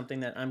 probably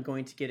something that I'm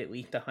going to get at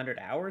least 100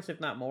 hours, if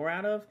not more,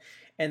 out of.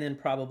 And then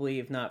probably,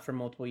 if not for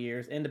multiple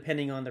years, and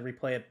depending on the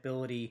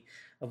replayability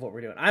of what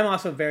we're doing. I'm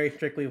also very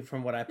strictly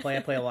from what I play.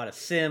 I play a lot of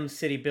Sims,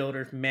 city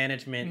builders,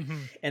 management,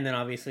 and then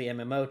obviously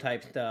MMO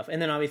type stuff.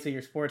 And then obviously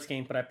your sports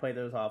games, but I play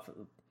those off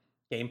of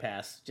Game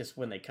Pass just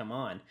when they come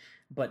on.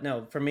 But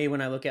no, for me,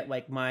 when I look at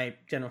like my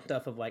general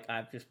stuff of like,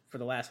 I've just for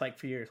the last like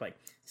few years, like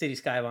City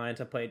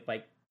Skylines, I played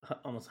like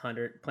almost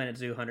 100, Planet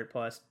Zoo 100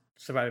 plus,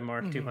 Surviving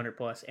Mars 200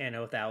 plus,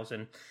 Anno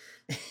 1000,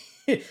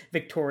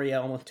 Victoria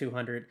almost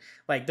 200.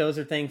 Like, those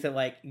are things that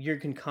like you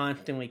can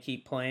constantly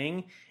keep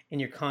playing, and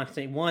you're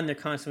they're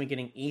constantly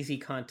getting easy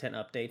content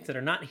updates that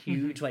are not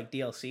huge like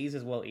DLCs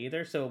as well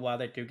either. So while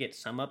they do get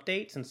some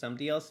updates and some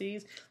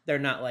DLCs, they're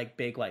not like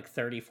big like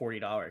 $30,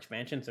 $40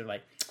 expansions. They're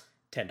like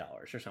 $10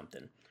 or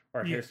something.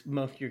 Or here's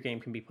most of your game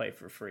can be played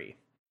for free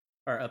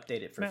or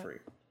updated for free.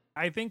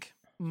 I think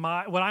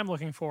what I'm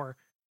looking for,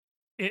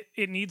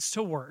 it needs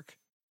to work.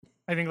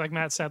 I think, like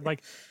Matt said,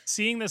 like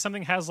seeing that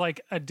something has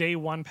like a day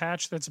one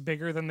patch that's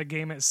bigger than the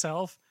game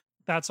itself,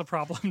 that's a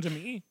problem to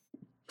me.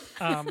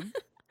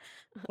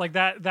 Like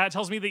that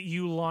tells me that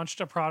you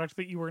launched a product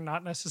that you were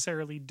not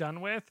necessarily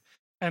done with,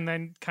 and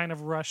then kind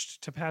of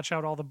rushed to patch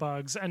out all the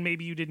bugs, and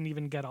maybe you didn't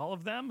even get all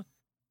of them.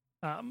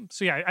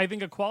 So yeah, I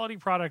think a quality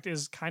product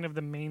is kind of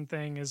the main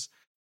thing. Is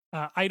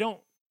I don't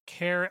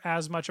care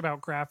as much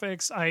about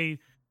graphics.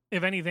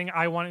 If anything,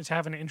 I want it to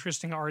have an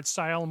interesting art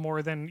style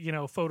more than, you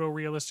know,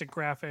 photorealistic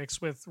graphics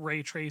with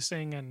ray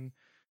tracing and,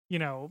 you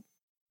know,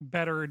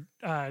 better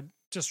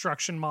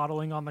destruction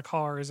modeling on the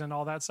cars and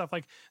all that stuff.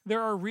 Like,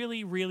 there are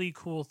really, really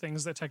cool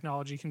things that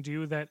technology can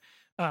do that,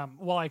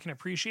 while I can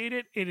appreciate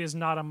it, it is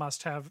not a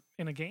must-have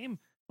in a game.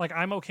 Like,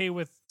 I'm okay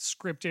with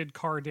scripted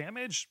car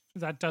damage.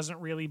 That doesn't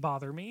really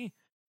bother me.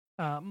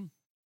 And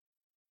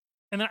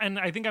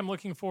I think I'm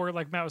looking for,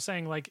 like Matt was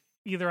saying, like,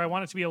 either I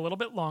want it to be a little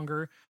bit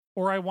longer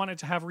or I want it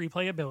to have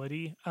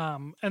replayability.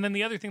 And then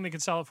the other thing that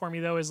could sell it for me,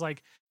 though, is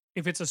like,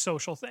 if it's a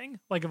social thing,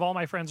 like if all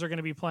my friends are going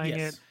to be playing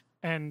it,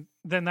 and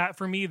then that,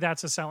 for me,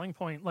 that's a selling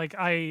point. Like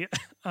I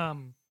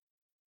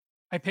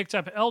picked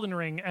up Elden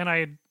Ring, and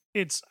I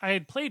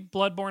had played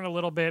Bloodborne a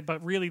little bit,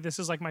 but really this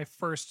is like my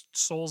first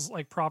Souls,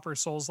 like proper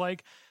Souls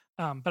like.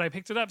 But I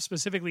picked it up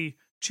specifically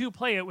to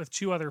play it with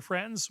 2 other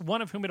friends,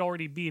 one of whom had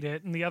already beat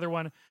it, and the other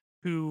one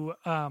who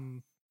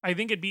I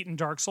think had beaten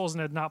Dark Souls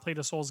and had not played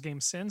a Souls game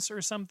since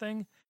or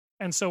something.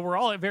 And so we're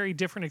all at very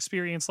different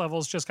experience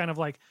levels, just kind of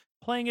like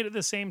playing it at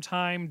the same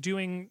time,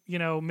 doing, you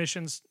know,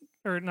 missions,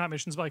 or not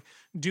missions, but like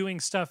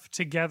doing stuff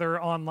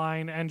together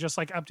online and just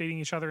like updating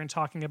each other and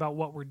talking about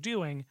what we're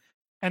doing.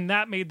 And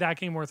that made that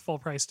game worth full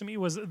price to me,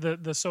 was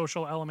the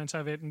social element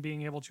of it and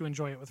being able to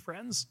enjoy it with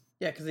friends.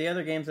 Yeah, because the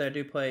other games that I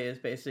do play is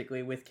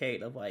basically with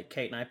Kate, of like,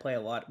 Kate and I play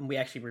a lot, and we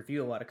actually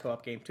review a lot of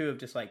co-op games too, of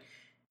just like,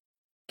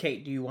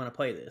 Kate, do you want to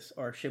play this,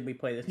 or should we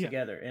play this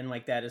together? And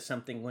like, that is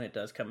something, when it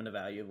does come into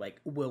value,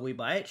 like, will we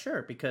buy it?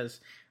 Sure,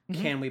 because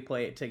can we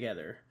play it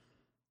together?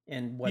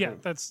 And Yeah,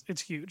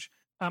 it's huge.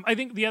 I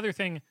think the other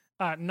thing,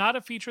 not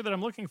a feature that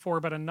I'm looking for,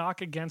 but a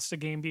knock against a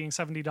game being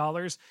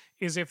 $70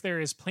 is if there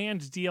is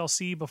planned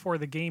DLC before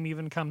the game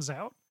even comes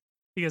out,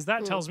 because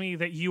that tells me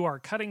that you are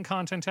cutting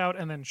content out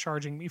and then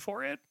charging me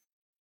for it.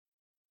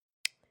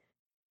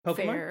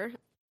 Pokemon? Fair.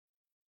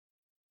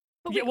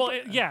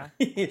 Yeah.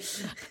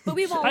 But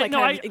we've all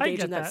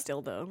engaged in that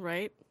still, though,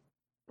 right?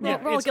 We're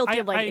all guilty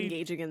of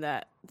engaging in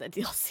that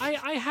DLC.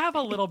 I have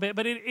a little bit,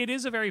 but it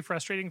is a very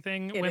frustrating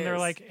thing when they're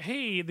like,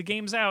 hey, the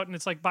game's out, and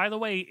it's like, by the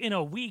way, in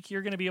a week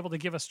you're going to be able to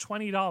give us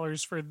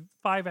 $20 for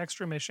 5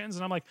 extra missions,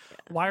 and I'm like,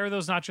 why are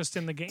those not just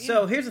in the game?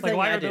 So here's the thing,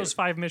 why are those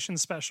 5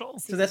 missions special?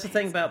 So that's the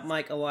thing about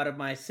a lot of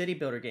my city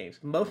builder games.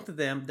 Most of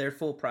them, their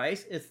full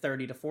price is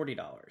 $30 to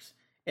 $40.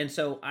 And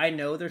so I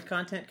know there's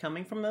content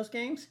coming from those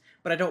games,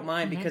 but I don't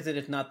mind because it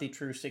is not the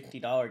true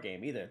 $60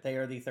 game either. They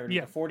are the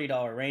 $30 to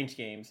 $40 range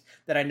games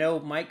that I know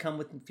might come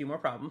with a few more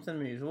problems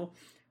than usual.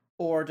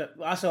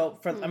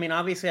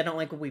 Obviously I don't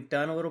like what we've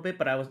done a little bit,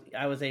 but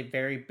I was a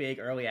very big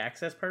early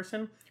access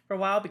person for a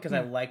while because I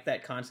like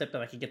that concept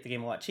of I could get the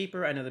game a lot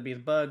cheaper. I know there'll be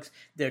bugs.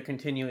 They'll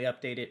continually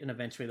update it, and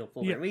eventually they'll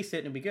fully release it,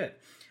 and it'll be good.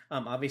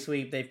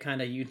 Obviously, they've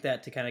kind of used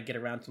that to kind of get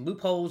around some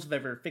loopholes of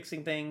ever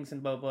fixing things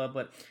and blah, blah,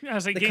 but... Yeah,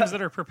 it's like games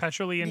that are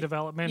perpetually in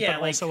development,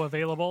 but also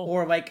available.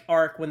 Or like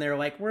Ark, when they're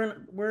like, we're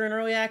in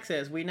early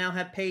access, we now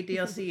have paid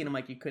DLC, and I'm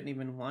like, you couldn't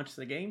even launch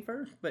the game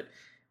first? But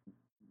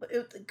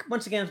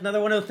once again, it's another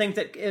one of those things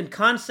that, in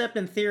concept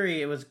and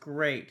theory, it was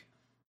great.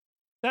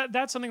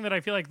 That's something that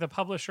I feel like the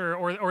publisher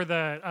or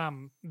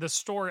the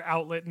store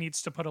outlet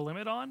needs to put a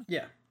limit on.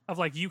 Yeah. Of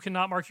like, you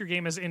cannot mark your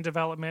game as in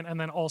development and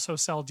then also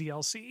sell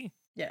DLC.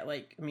 Yeah,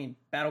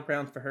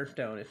 Battlegrounds for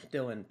Hearthstone is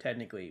still in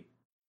technically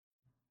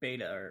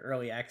beta or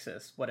early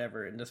access,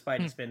 whatever, and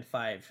despite it's been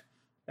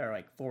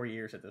 4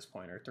 years at this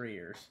point, or 3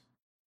 years.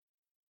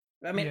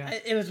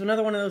 It was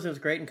another one of those. It was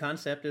great in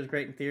concept, it was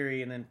great in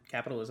theory, and then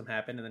capitalism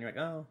happened, and then you're like,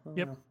 oh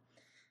yep.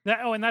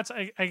 No. And that's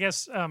I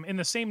guess in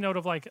the same note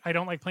of like, I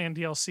don't like playing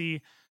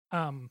DLC.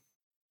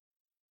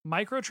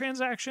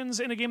 Microtransactions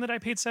in a game that I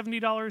paid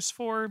 $70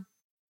 for,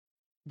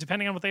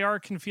 depending on what they are,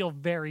 can feel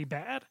very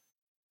bad.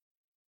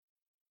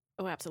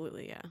 Oh,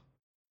 absolutely, yeah.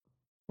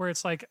 Where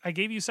it's like, I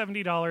gave you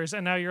 $70,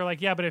 and now you're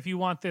like, yeah, but if you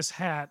want this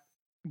hat,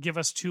 give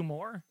us 2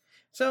 more.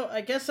 So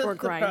I guess that's or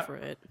grind for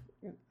it.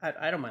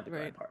 I don't mind the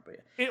grind part,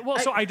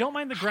 but so I don't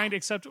mind the grind,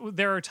 except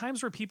there are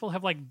times where people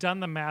have like done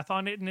the math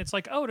on it, and it's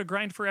like, oh, to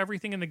grind for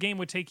everything in the game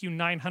would take you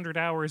 900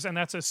 hours, and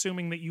that's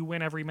assuming that you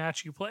win every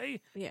match you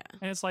play. Yeah,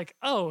 and it's like,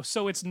 oh,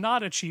 so it's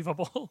not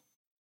achievable.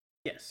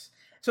 Yes.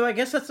 So I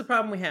guess that's the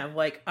problem we have.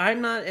 Like, I'm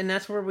not, and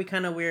that's where we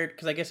kind of weird,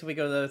 because I guess if we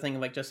go to the other thing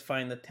of like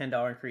justifying the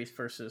 $10 increase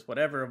versus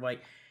whatever, of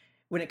like,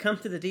 when it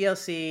comes to the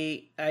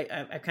DLC,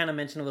 I kind of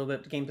mentioned a little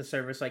bit games of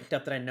service, like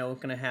stuff that I know is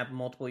going to have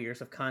multiple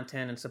years of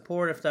content and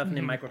support of stuff, and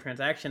then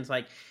microtransactions.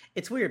 Like,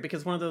 it's weird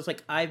because one of those,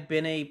 like, I've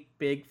been a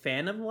big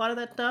fan of a lot of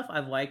that stuff.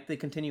 I've liked the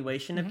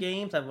continuation of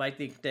games. I've liked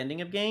the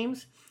extending of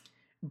games.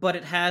 But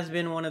it has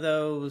been one of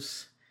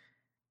those,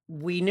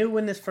 we knew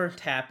when this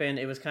first happened,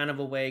 it was kind of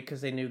a way because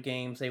they knew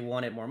games, they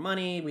wanted more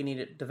money, we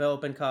needed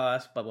development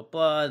costs, blah, blah,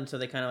 blah. And so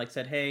they kind of like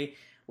said, hey,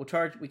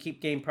 we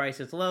keep game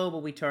prices low,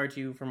 but we charge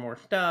you for more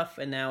stuff.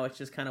 And now it's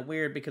just kind of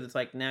weird because it's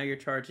like, now you're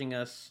charging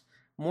us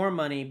more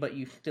money, but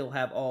you still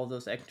have all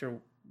those extra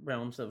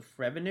realms of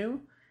revenue.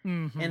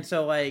 And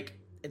so like,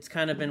 it's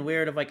kind of been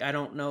weird of like, I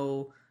don't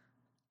know.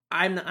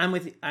 I'm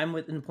with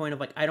the point of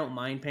like, I don't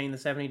mind paying the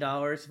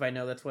 $70 if I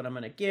know that's what I'm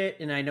going to get.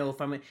 And I know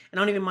and I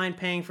don't even mind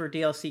paying for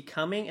DLC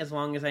coming as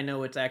long as I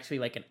know it's actually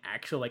like an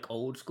actual like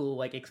old school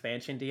like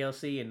expansion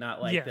DLC and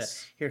not like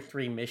here's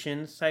 3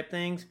 missions type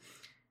things.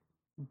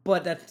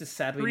 But that's just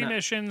sadly 3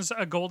 missions,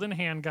 a golden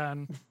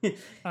handgun,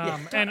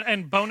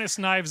 and bonus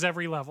knives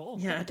every level.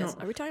 Yeah,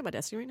 are we talking about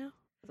Destiny right now?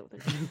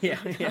 Yeah.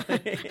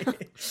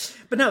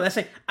 But no, that's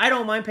like, I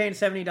don't mind paying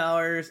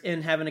 $70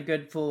 and having a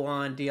good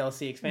full-on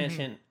DLC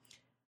expansion.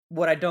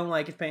 What I don't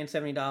like is paying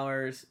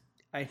 $70.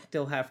 I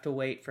still have to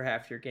wait for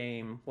half your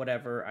game,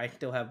 whatever. I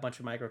still have a bunch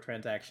of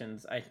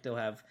microtransactions. I still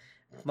have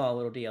small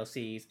little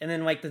DLCs. And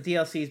then like the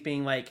DLCs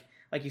being like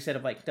you said,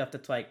 of like stuff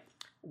that's like,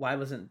 why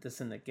wasn't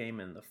this in the game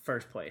in the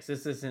first place?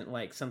 This isn't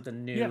like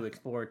something new,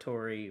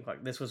 exploratory.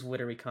 Like, this was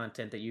literally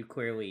content that you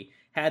clearly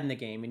had in the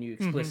game, and you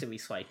explicitly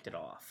swiped it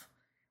off.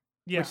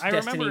 Yeah, which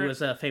Destiny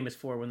was famous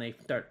for when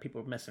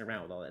people were messing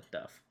around with all that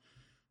stuff.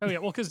 Oh yeah,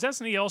 well, because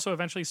Destiny also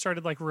eventually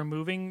started like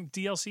removing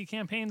DLC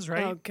campaigns,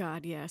 right? Oh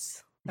god,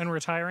 yes. And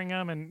retiring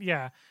them, and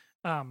but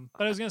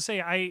I was gonna say,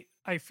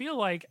 I feel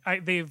like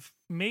they've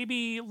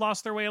maybe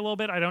lost their way a little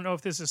bit. I don't know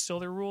if this is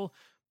still their rule,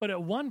 but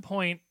at one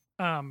point,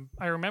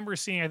 I remember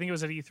seeing, I think it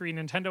was at E3,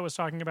 Nintendo was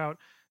talking about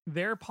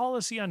their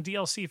policy on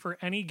DLC for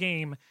any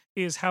game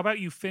is, how about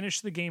you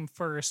finish the game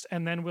first,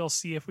 and then we'll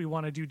see if we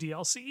want to do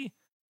DLC.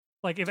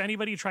 Like, if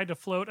anybody tried to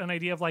float an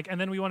idea of like, and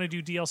then we want to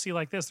do DLC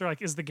like this, they're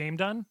like, is the game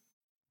done?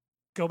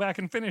 Go back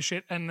and finish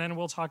it, and then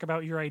we'll talk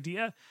about your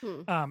idea.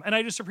 And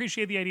I just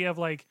appreciate the idea of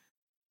like,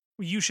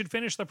 you should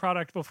finish the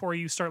product before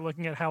you start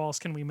looking at how else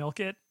can we milk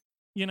it,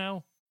 you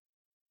know?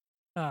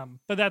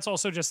 But that's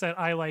also just that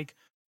I like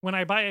when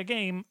I buy a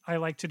game, I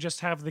like to just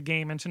have the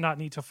game and to not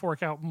need to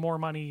fork out more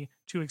money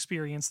to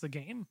experience the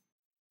game.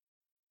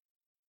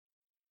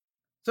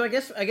 So I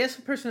guess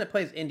a person that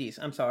plays indies.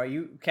 I'm sorry,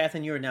 you,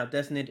 Catherine, you are now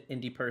designated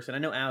indie person. I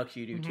know Alex,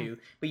 you do too,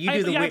 but you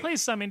do I play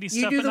some indie you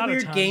stuff. do but the not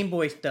weird a ton. Game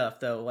Boy stuff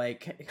though,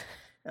 like.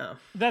 Oh.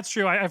 That's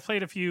true. I've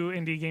played a few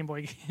indie Game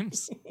Boy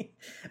games.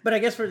 But I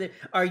guess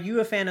are you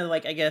a fan of,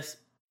 like, I guess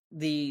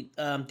the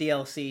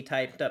DLC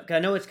type stuff? 'Cause I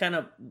know it's kind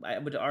of, I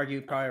would argue,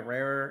 probably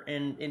rarer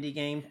in indie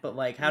games, but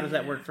like, how does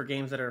that work for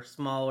games that are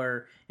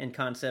smaller in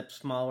concept,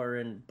 smaller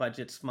in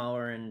budget,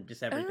 smaller in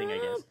just everything? I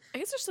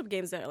guess there's some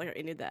games that like are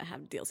indie that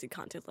have DLC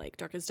content. Like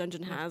Darkest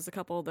Dungeon has a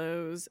couple of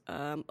those.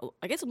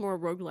 I guess more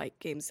roguelike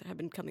games have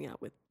been coming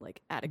out with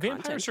like added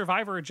Vampire content.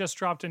 Survivor just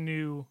dropped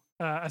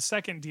a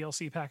second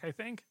DLC pack, I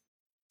think.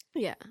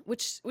 Yeah,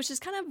 which is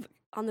kind of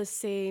on the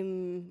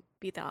same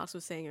beat that Alex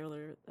was saying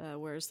earlier,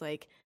 where it's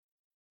like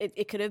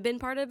it could have been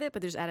part of it,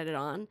 but they just added it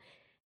on.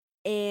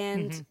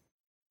 And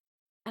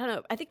I don't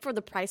know. I think for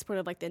the price point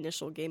of like the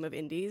initial game of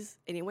indies,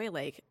 anyway,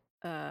 like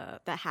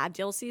that had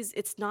DLCs,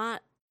 it's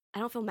not. I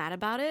don't feel mad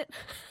about it.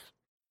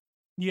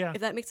 Yeah,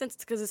 if that makes sense,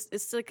 because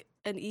it's like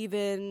an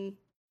even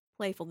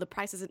playful. The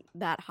price isn't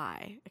that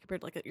high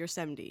compared to like your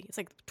 70. It's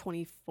like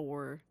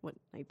 24,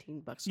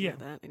 $19, something like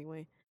that.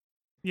 Anyway.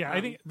 Yeah,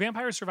 I think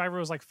Vampire Survivor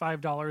was like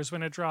 $5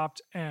 when it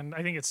dropped, and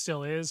I think it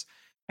still is.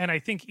 And I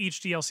think each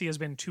DLC has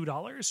been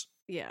 $2.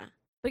 Yeah,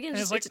 but again,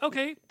 it's like,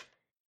 okay,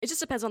 it just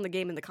depends on the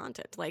game and the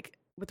content. Like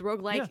with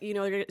roguelike,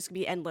 it's gonna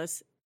be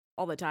endless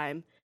all the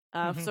time.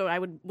 So I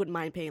wouldn't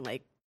mind paying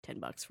like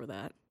 $10 for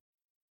that.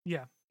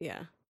 Yeah.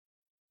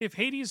 If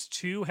Hades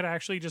 2 had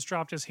actually just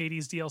dropped as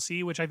Hades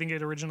DLC, which I think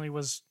it originally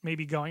was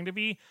maybe going to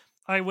be,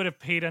 I would have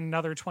paid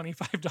another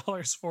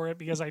 $25 for it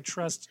because I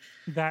trust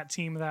that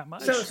team that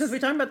much. So since we're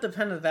talking about the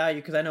kind of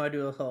value, because I know I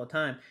do this all the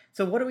time.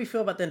 So what do we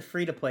feel about then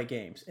free-to-play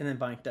games and then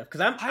buying stuff?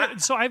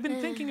 Because so I've been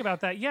thinking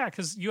about that. Yeah,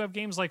 because you have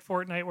games like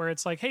Fortnite where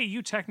it's like, hey,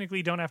 you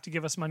technically don't have to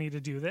give us money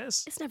to do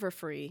this. It's never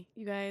free,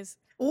 you guys.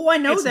 Oh, I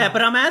know that,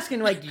 but I'm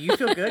asking, like, do you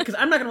feel good? Because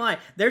I'm not gonna lie,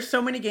 there's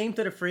so many games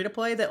that are free to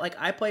play that, like,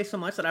 I play so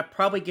much that I've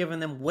probably given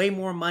them way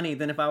more money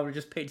than if I would have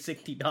just paid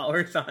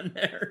 $60 on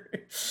there.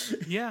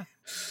 Yeah.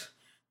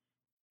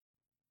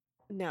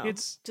 No,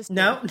 it's just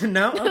no. Okay,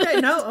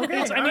 no.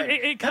 Okay. I mean,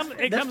 it comes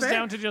fair.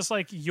 down to just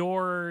like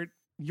your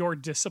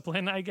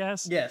discipline, I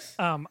guess. Yes.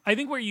 I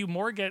think where you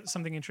more get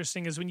something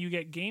interesting is when you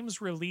get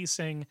games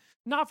releasing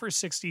not for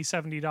 $60,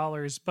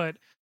 $70, but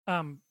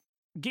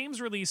games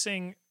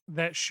releasing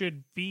that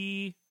should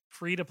be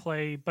free to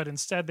play, but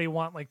instead they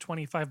want like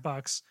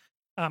 $25.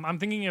 I'm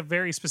thinking of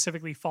very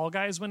specifically Fall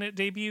Guys when it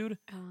debuted.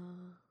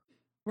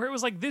 Where it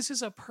was like, this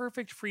is a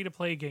perfect free to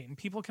play game.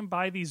 People can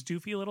buy these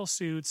doofy little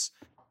suits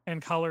and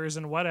colors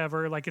and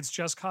whatever, like it's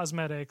just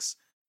cosmetics,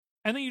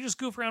 and then you just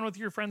goof around with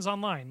your friends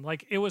online.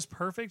 Like it was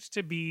perfect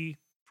to be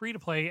free to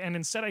play, and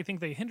instead I think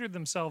they hindered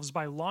themselves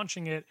by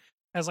launching it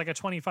as like a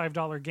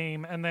 $25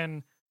 game, and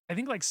then I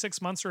think like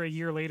 6 months or a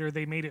year later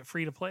they made it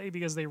free to play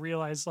because they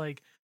realized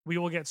like we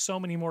will get so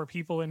many more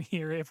people in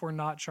here if we're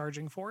not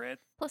charging for it.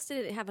 Plus they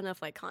didn't have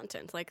enough like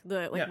content. Like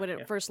when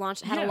it first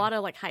launched, it had Yeah. a lot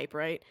of like hype,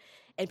 right?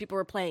 And people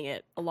were playing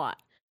it a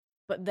lot.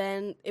 But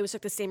then it was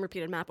like the same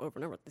repeated map over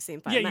and over, the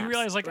same 5 maps. You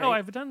realize like, right? oh,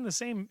 I've done the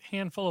same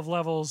handful of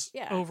levels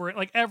Yeah. over it.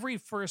 Like every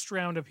first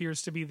round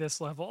appears to be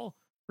this level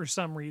for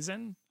some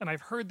reason. And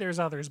I've heard there's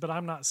others, but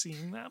I'm not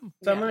seeing them.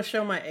 So I'm going to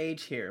show my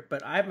age here,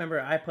 but I remember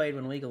I played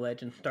when League of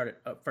Legends started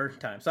first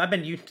time. So I've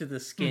been used to the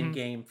skin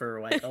game for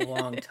like a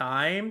long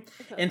time.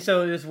 And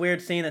so it was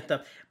weird seeing that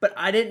stuff. But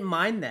I didn't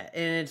mind that.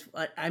 And it's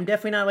I'm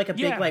definitely not like a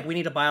big, like, we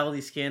need to buy all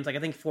these skins. Like I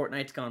think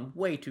Fortnite's gone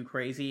way too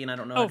crazy and I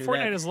don't know how to do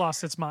Fortnite that. has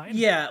lost its mind.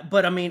 Yeah,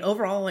 but I mean,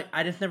 overall, like,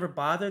 I just never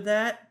bothered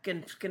that.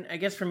 I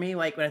guess for me,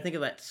 like, when I think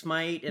of that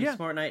Smite and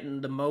Fortnite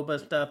and the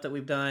MOBA stuff that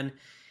we've done,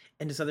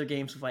 and just other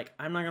games, like,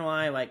 I'm not gonna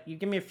lie, like, you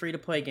give me a free to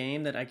play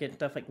game that I get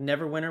stuff like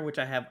Neverwinter, which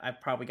I've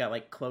probably got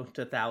like close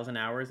to 1,000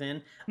 hours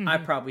in. I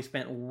probably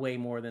spent way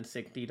more than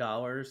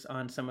 $60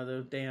 on some of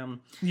those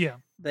damn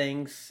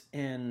things,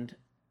 and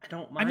I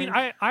don't mind. I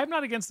mean, I'm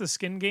not against the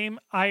skin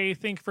game. I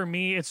think for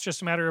me, it's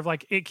just a matter of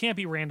like, it can't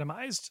be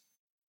randomized.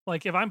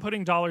 Like if I'm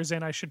putting dollars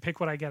in, I should pick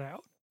what I get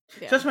out.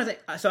 Yeah. So that's my thing.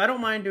 So I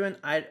don't mind doing.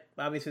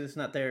 Obviously this is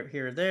not there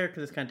here or there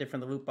because it's kind of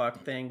different. The loot box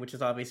thing, which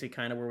is obviously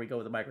kind of where we go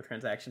with the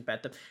microtransaction bad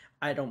stuff.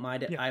 I don't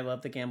mind it. Yeah. I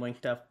love the gambling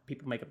stuff.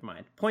 People make up their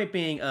mind. Point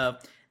being,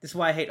 this is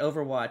why I hate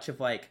Overwatch. Of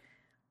like,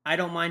 I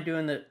don't mind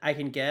doing the. I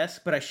can guess,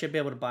 but I should be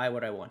able to buy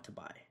what I want to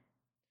buy.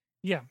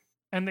 Yeah,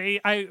 and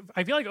I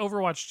feel like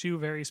Overwatch 2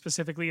 very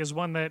specifically is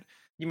one that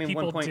You mean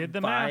people did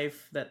the math. 1.5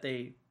 that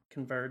they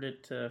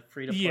converted to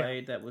free to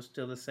play that was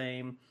still the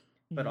same,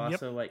 but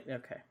also like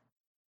okay.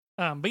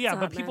 But yeah,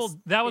 but people,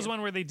 that was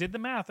one where they did the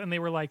math and they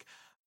were like,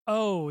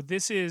 oh,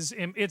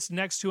 it's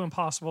next to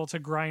impossible to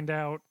grind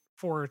out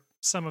for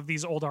some of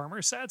these old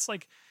armor sets.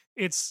 Like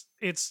it's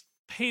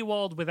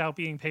paywalled without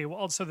being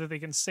paywalled so that they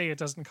can say it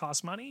doesn't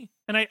cost money.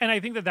 And I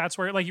think that's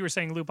where, like you were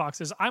saying, loot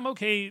boxes, I'm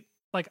okay.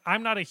 Like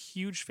I'm not a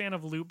huge fan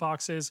of loot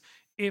boxes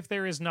if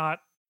there is not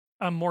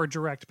a more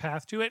direct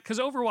path to it. Because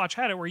Overwatch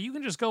had it where you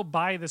can just go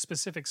buy the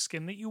specific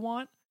skin that you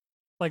want,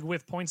 like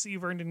with points that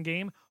you've earned in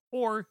game,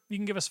 or you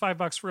can give us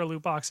 $5 for a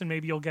loot box and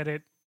maybe you'll get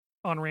it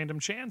on random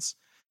chance.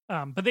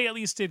 But they at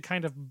least did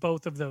kind of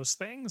both of those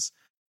things.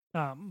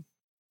 And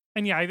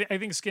yeah, I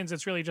think skins,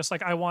 it's really just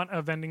like, I want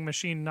a vending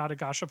machine, not a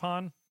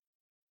gashapon.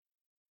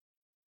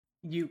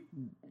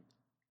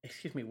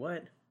 Excuse me,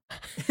 what?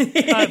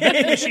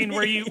 Vending machine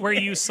where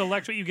you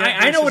select what you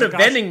get. I know what a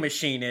vending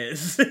machine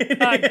is.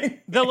 The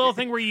little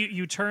thing where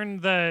you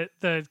turn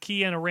the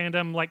key and a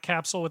random like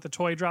capsule with the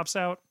toy drops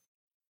out.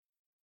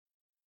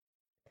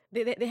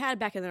 They had it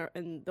back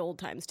in the old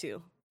times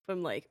too,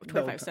 from like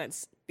 25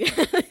 cents.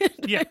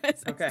 Yeah.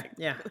 Okay.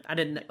 Yeah.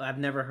 I've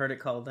never heard it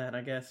called that,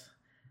 I guess.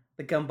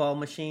 The gumball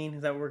machine,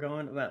 is that where we're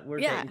going?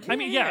 Yeah. I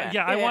mean,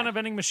 yeah. I want a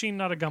vending machine,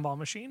 not a gumball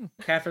machine.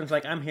 Catherine's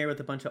like, I'm here with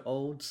a bunch of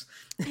olds.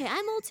 Hey,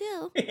 I'm old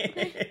too.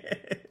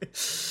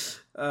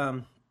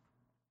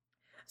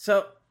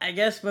 So I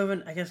guess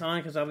on,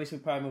 because obviously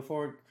we probably move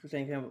forward.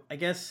 I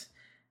guess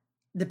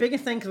the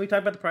biggest thing, because we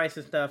talk about the price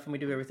and stuff, and we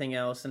do everything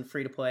else, and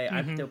free to play,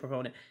 I'm still a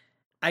proponent.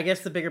 I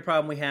guess the bigger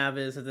problem we have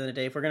is, at the end of the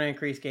day, if we're going to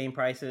increase game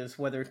prices,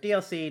 whether it's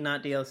DLC,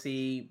 not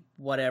DLC,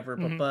 whatever,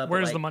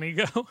 where does the money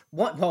go?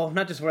 Well,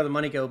 not just where the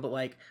money go, but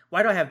like,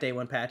 why do I have day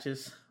one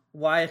patches?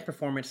 Why is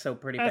performance so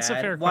pretty That's bad?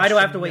 a fair Why do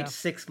I have to question, wait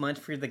 6 months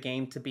for the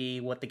game to be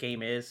what the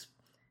game is?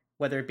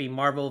 Whether it be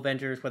Marvel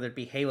Avengers, whether it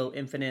be Halo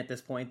Infinite at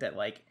this point, that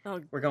like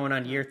we're going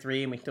on year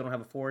 3 and we still don't have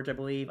a Forge, I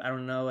believe. I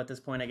don't know. At this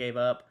point, I gave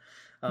up.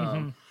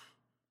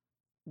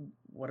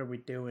 What are we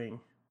doing?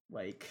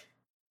 Like,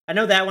 I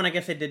know that one, I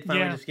guess they did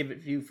finally just give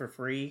it to you for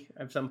free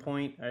at some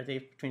point. I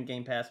think between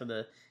Game Pass or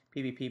the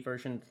PvP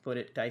version,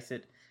 dice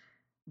it.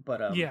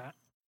 But I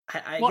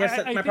guess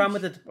that's my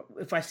problem with it.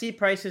 If I see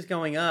prices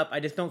going up, I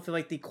just don't feel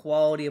like the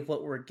quality of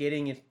what we're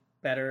getting is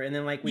better. And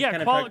then like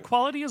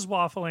quality is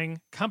waffling.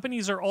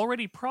 Companies are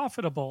already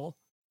profitable.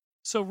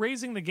 So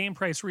raising the game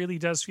price really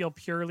does feel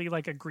purely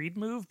like a greed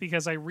move,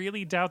 because I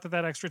really doubt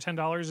that extra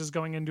 $10 is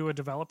going into a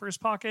developer's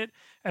pocket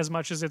as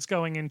much as it's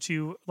going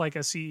into like a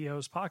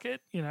CEO's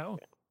pocket, you know?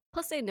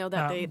 Plus, they know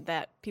that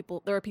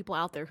there are people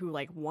out there who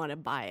like want to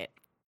buy it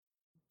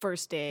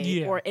first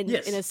day or in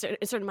a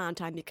certain amount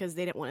of time because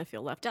they didn't want to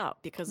feel left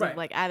out because of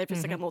like either if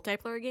it's like a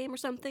multiplayer game or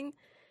something,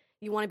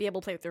 you want to be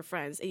able to play with your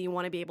friends and you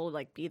want to be able to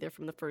like be there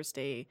from the first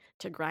day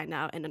to grind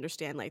out and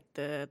understand like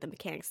the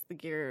mechanics, the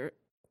gear,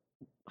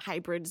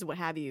 hybrids, what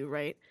have you,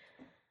 right?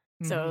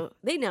 So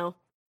they know,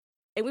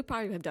 and we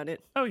probably have done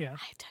it. Oh yeah,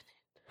 I've done it.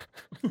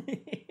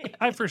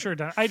 I've for sure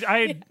done.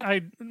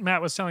 I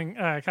Matt was telling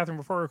Catherine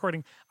before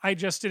recording, I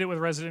just did it with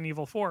Resident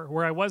Evil 4,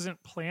 where I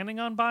wasn't planning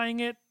on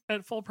buying it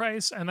at full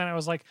price, and then I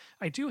was like,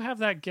 I do have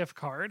that gift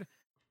card,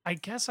 I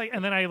guess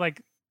and then I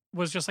like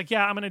was just like,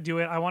 yeah, I'm gonna do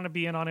it. I want to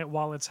be in on it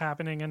while it's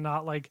happening and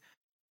not like,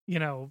 you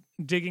know,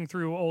 digging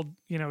through old,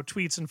 you know,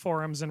 tweets and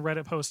forums and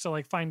Reddit posts to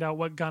like find out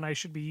what gun I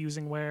should be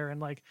using where,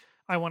 and like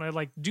I want to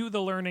like do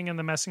the learning and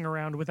the messing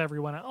around with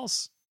everyone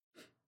else,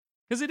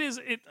 because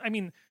I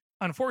mean,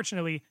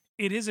 unfortunately,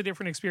 it is a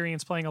different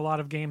experience playing a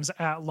lot of games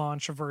at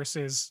launch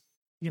versus,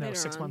 you know, later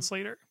 6 months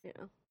later. Yeah.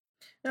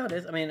 No, it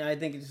is. I mean, I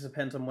think it just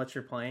depends on what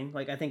you're playing.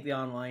 Like, I think the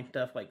online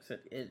stuff, like,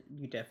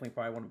 you definitely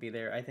probably want to be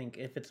there. I think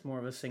if it's more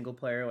of a single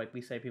player, like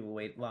we say, people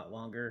wait a lot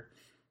longer.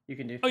 You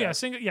can do. Oh yeah,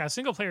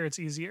 single player, it's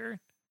easier.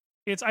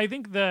 I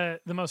think the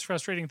most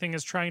frustrating thing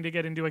is trying to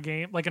get into a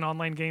game, like an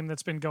online game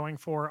that's been going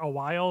for a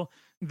while,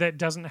 that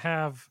doesn't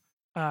have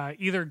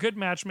either good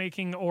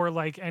matchmaking or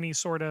like any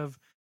sort of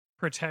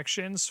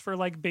protections for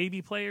like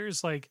baby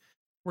players, like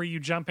where you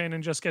jump in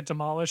and just get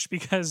demolished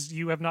because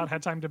you have not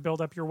had time to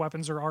build up your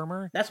weapons or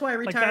armor. That's why I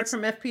retired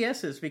from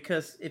FPSs,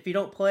 because if you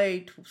don't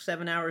play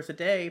 7 hours a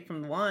day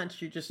from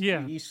launch,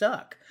 you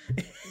suck.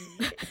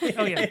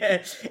 Oh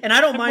yeah. And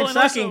I don't mind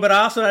sucking, but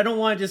also I don't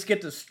want to just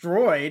get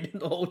destroyed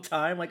the whole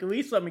time. Like, at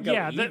least let me go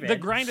even. The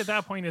grind at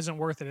that point isn't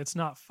worth it. It's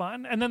not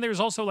fun. And then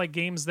there's also like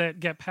games that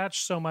get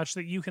patched so much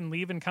that you can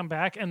leave and come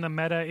back and the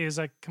meta is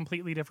a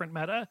completely different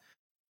meta.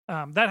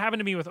 That happened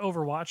to me with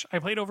Overwatch. I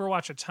played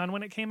Overwatch a ton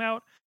when it came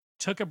out,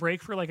 took a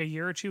break for like a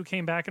year or two,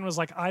 came back and was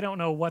like, I don't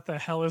know what the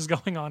hell is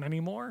going on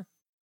anymore.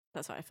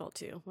 That's how I felt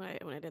too when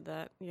I did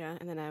that. Yeah.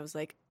 And then I was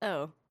like,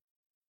 oh,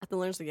 I have to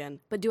learn this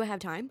again. But do I have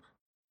time?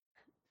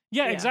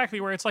 Yeah,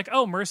 exactly. Where it's like,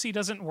 oh, Mercy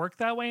doesn't work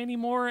that way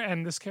anymore,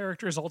 and this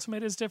character's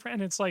ultimate is different.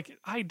 And it's like,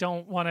 I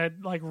don't want to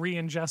like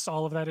re-ingest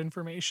all of that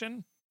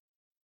information.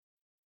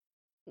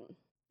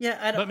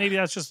 Yeah, but maybe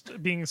that's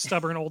just being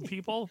stubborn old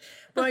people.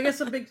 Well, I guess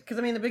the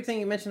big thing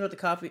you mentioned about the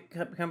coffee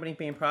company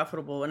being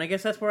profitable, and I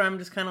guess that's where I'm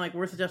just kind of like,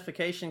 where's the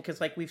justification?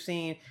 Because like we've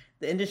seen,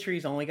 the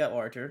industry's only got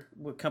larger.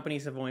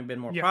 Companies have only been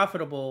more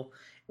profitable.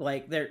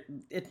 Like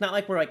it's not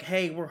like we're like,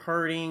 hey, we're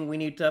hurting, we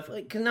need stuff.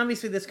 Like, because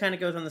obviously this kind of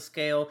goes on the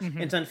scale.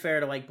 It's unfair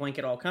to like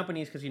blanket all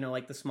companies because, you know,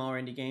 like the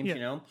smaller indie games, you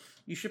know,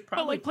 you should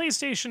probably. But like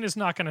PlayStation is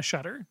not going to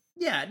shutter.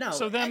 Yeah, no.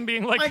 So them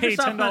being like, hey,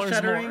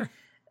 $10 more.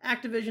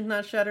 Activision's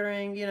not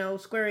shuttering, you know,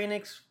 Square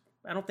Enix,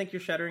 I don't think you're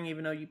shuttering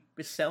even though you're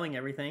selling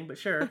everything, but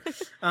sure.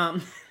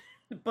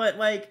 But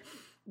like,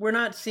 we're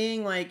not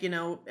seeing like,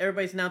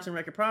 everybody's announcing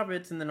record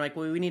profits and then like,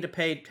 well, we need to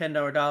pay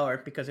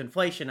 $10 because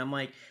inflation. I'm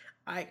like,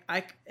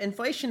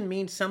 inflation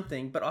means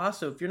something, but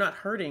also if you're not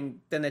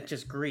hurting, then it's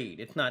just greed.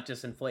 It's not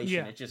just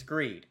inflation. It's just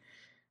greed.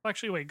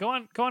 Actually, wait, go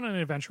on an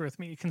adventure with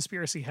me.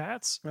 Conspiracy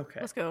hats. Okay.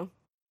 Let's go.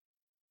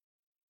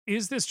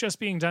 Is this just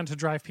being done to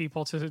drive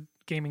people to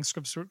gaming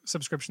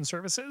subscription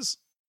services?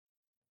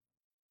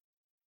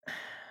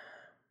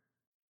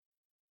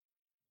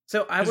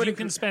 So you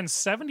can spend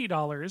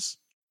 $70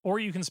 or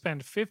you can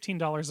spend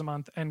 $15 a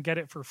month and get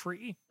it for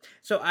free.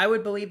 So I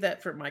would believe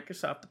that for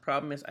Microsoft. The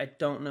problem is I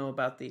don't know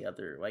about the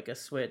other, like a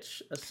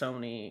Switch, a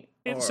Sony.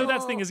 So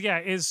that's the thing is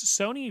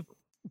Sony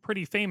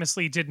pretty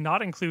famously did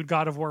not include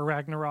God of War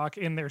Ragnarok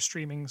in their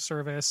streaming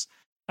service.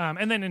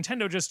 And then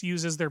Nintendo just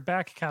uses their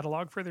back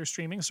catalog for their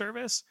streaming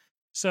service.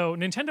 So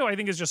Nintendo, I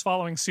think, is just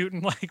following suit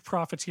and like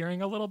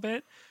profiteering a little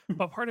bit.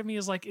 But part of me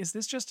is like, is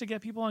this just to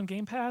get people on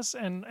Game Pass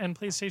and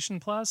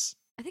PlayStation Plus?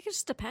 I think it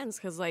just depends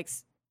because like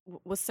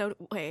was Sony.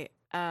 Wait,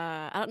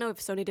 I don't know if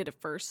Sony did it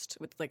first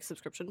with like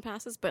subscription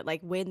passes, but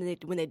like when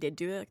they did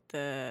do it,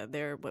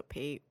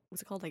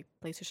 what's it called, like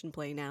PlayStation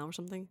Play Now or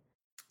something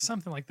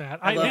like that.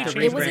 They changed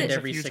it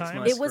every 6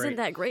 months. It wasn't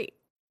that great.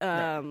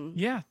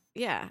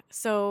 Yeah.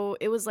 So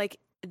it was like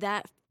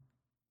that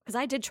because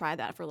I did try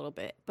that for a little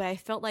bit, but I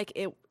felt like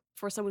it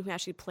for someone who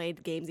actually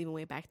played games even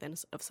way back then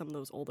of some of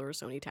those older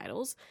Sony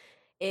titles.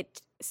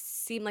 It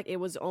seemed like it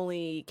was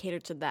only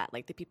catered to that,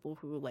 like the people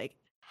who like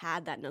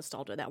had that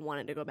nostalgia that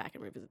wanted to go back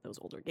and revisit those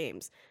older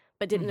games,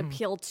 but didn't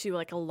appeal to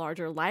like a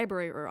larger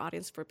library or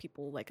audience for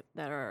people like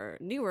that are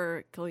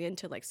newer going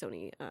into like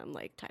Sony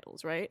like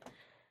titles, right?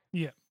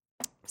 Yeah.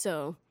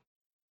 So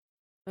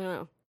I don't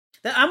know.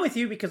 I'm with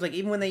you because like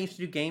even when they used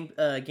to do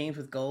games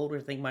with gold, or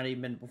I think might have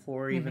even been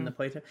before even the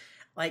PlayStation,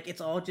 like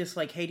it's all just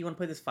like, hey, do you want to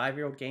play this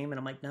 5-year-old game? And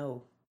I'm like,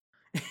 no.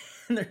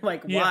 And they're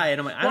like, why? And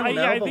I'm like, I don't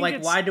know, but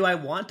like, why do I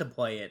want to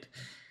play it?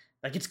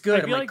 Like, it's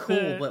good. I'm like,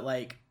 cool, but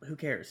like, who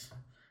cares?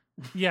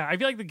 Yeah, I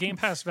feel like the Game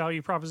Pass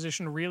value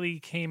proposition really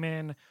came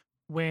in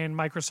when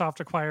Microsoft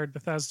acquired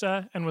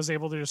Bethesda and was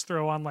able to just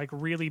throw on like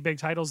really big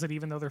titles that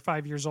even though they're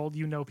 5 years old,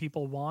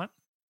 people want.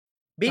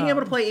 Being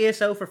able to play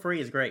ESO for free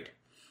is great.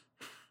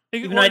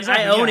 Even though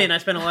I own it and I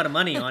spend a lot of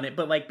money on it,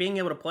 but like being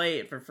able to play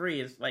it for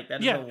free is like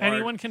that's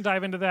anyone can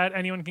dive into that.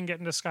 Anyone can get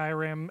into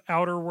Skyrim.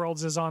 Outer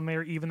Worlds is on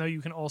there, even though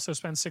you can also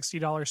spend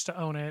 $60 to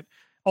own it.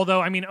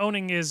 Although, I mean,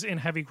 owning is in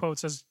heavy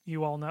quotes, as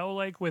you all know,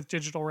 like with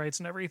digital rights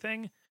and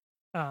everything.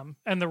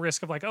 And the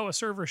risk of like, a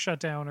server shut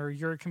down or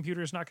your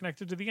computer is not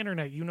connected to the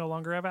internet. You no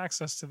longer have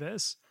access to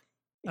this.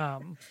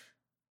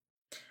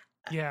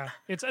 Yeah,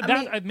 it's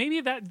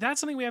maybe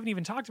that's something we haven't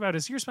even talked about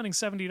is you're spending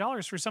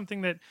 $70 for something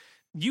that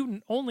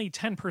you only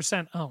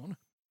 10% own.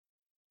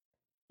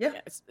 Yeah,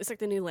 it's like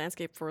the new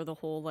landscape for the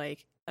whole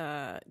like,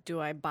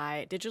 do I buy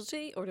it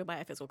digitally or do I buy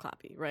a physical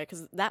copy, right?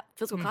 Because that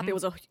physical copy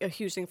was a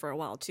huge thing for a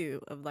while too,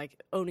 of like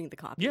owning the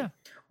copy. Yeah.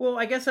 Well,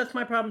 I guess that's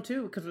my problem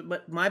too, because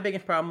my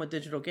biggest problem with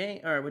digital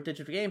games, I love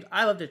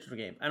digital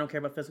games. I don't care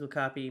about physical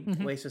copy,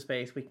 waste of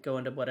space. We can go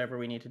into whatever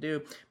we need to do,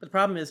 but the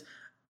problem is,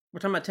 we're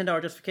talking about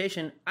 $10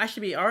 justification. I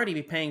should already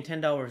be paying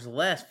 $10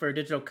 less for a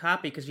digital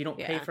copy because you don't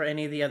pay for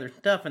any of the other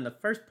stuff in the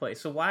first place.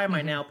 So why am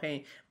I now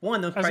paying? One,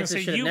 those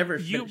prices should have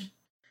been the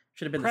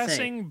same.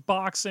 Pressing,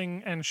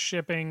 boxing, and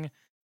shipping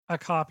a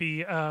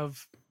copy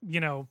of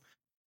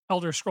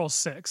Elder Scrolls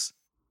 6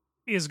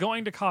 is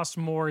going to cost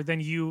more than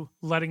you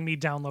letting me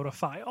download a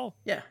file.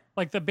 Yeah,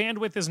 like the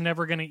bandwidth is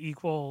never going to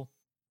equal,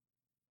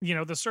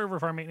 the server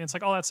farm maintenance,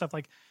 like all that stuff,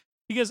 like.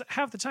 Because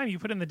half the time you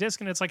put in the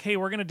disc and it's like, hey,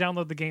 we're going to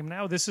download the game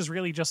now. This is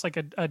really just like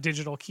a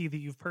digital key that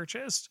you've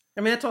purchased.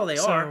 I mean, that's all they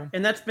are.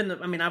 And that's been,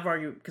 I've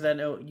argued, because I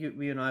know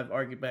you and I have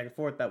argued back and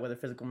forth about whether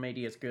physical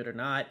media is good or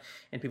not.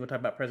 And people talk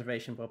about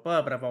preservation, blah,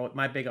 blah. But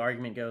my big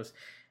argument goes,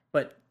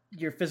 but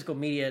your physical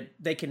media,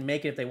 they can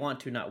make it if they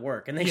want to not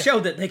work. And they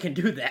showed that they can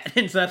do that.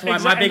 And so that's why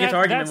my biggest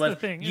argument was,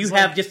 you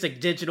have just a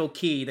digital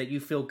key that you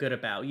feel good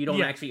about. You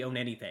don't actually own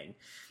anything.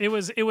 It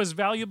was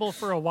valuable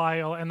for a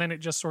while, and then it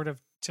just sort of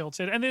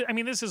tilted.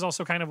 And this is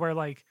also kind of where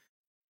like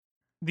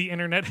the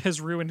internet has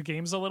ruined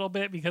games a little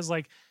bit, because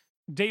like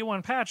day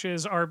one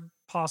patches are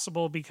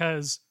possible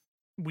because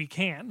we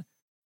can.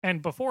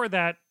 And before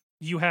that,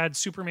 you had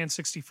Superman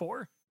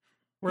 64.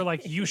 Where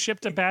like you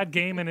shipped a bad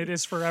game and it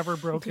is forever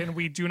broken.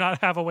 We do not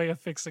have a way of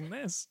fixing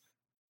this.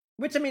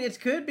 Which, it's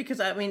good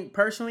because,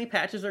 personally,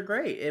 patches are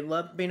great. I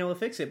love being able to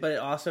fix it, but it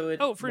also,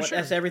 sure.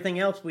 As everything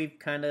else, we've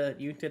kind of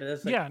used it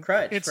as a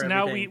crutch. It's for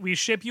now everything. we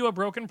ship you a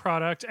broken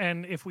product,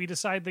 and if we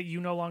decide that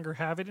you no longer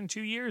have it in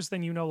 2 years,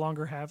 then you no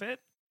longer have it.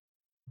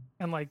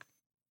 And like,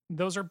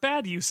 those are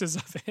bad uses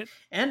of it.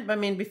 And,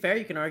 to be fair,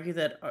 you can argue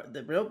that,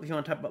 if you want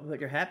to talk about put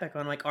your hat back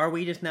on, like, are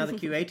we just now the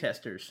QA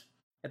testers?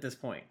 At this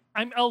point,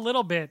 I'm a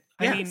little bit.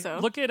 So.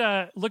 Look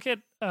at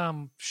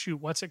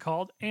what's it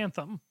called?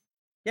 Anthem.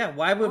 Yeah,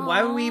 why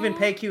would we even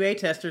pay QA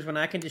testers when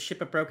I can just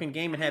ship a broken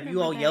game and have you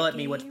all yell at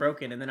me what's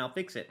broken and then I'll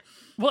fix it?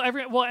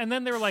 Well, and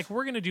then they were like,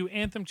 we're gonna do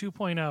Anthem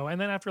 2.0,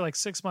 and then after like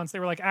 6 months, they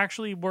were like,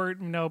 actually, we're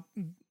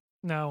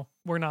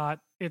not.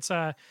 It's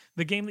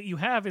the game that you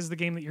have is the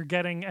game that you're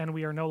getting, and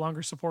we are no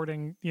longer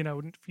supporting,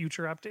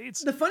 future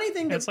updates. The funny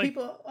thing that It's like-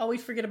 people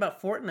always forget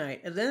about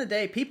Fortnite, at the end of the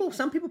day,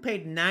 some people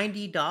paid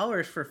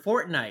 $90 for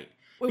Fortnite.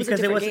 It was a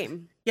different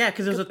game. Yeah,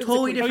 because it was a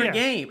totally different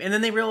game. And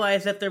then they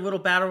realized that their little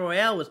battle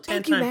royale was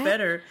 10 times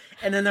better.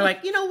 And then they're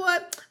like, you know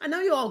what? I know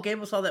you all gave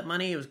us all that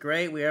money. It was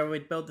great. We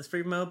built this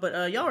free mode,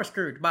 but y'all are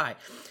screwed. Bye.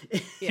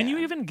 Can you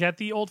even get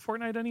the old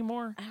Fortnite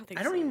anymore?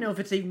 I don't even know if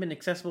it's even been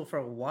accessible for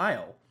a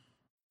while.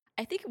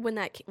 I think when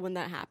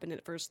that happened,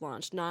 it first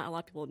launched, not a lot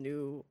of people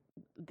knew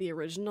the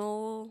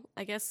original,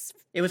 I guess.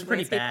 It was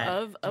pretty bad,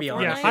 of to be Fortnite.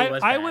 honest. Yeah,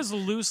 was I bad. was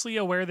loosely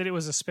aware that it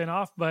was a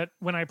spin-off, but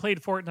when I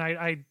played Fortnite,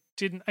 I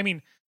didn't... I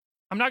mean,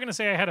 I'm not going to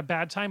say I had a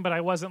bad time, but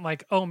I wasn't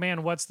like, oh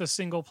man, what's the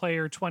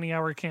single-player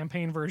 20-hour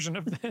campaign version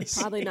of this?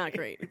 Probably not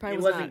great. It probably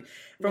It was wasn't. not.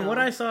 From No. what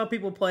I saw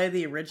people play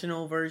the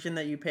original version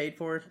that you paid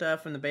for and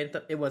stuff and the beta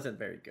stuff, it wasn't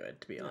very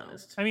good, to be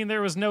honest. I mean,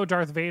 there was no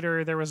Darth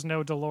Vader, there was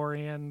no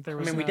DeLorean, there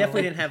was I mean, we no-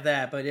 definitely didn't have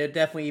that, but it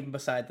definitely, even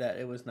beside that,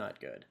 it was not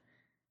good.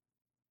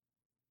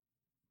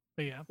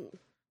 But yeah.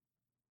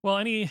 Well,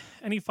 any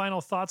final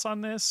thoughts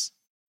on this?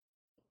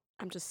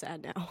 I'm just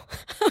sad now.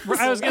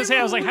 I was gonna say,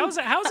 I was like, how's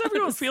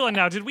everyone feeling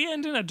now? Did we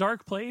end in a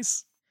dark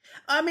place?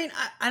 I mean,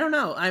 I don't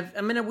know.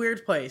 I'm in a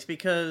weird place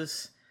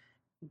because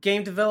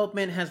game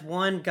development has,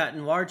 one,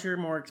 gotten larger,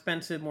 more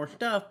expensive, more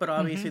stuff, but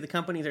obviously the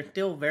companies are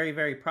still very,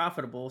 very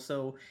profitable.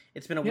 So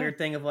it's been a weird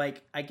thing of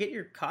like, I get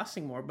you're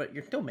costing more, but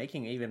you're still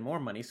making even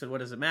more money. So what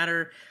does it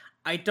matter?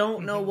 I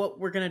don't know what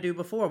we're going to do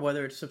before,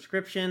 whether it's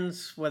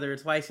subscriptions, whether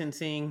it's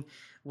licensing,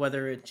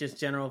 whether it's just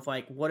general of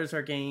like, what is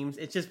our games?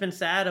 It's just been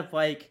sad of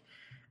like,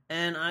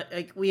 and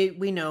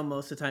we know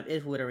most of the time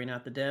it's literally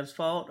not the devs'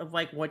 fault of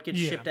like what gets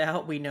shipped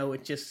out. We know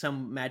it's just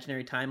some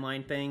imaginary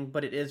timeline thing,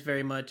 but it is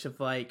very much of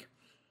like,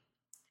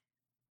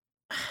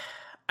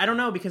 I don't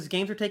know, because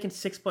games are taking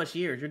 6+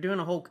 years.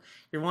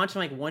 You're launching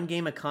like one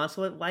game a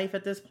console at life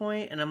at this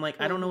point, and I'm like,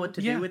 I don't know what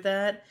to do with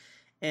that.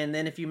 And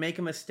then if you make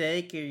a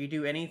mistake or you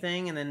do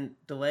anything, and then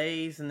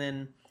delays, and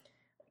then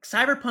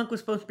Cyberpunk was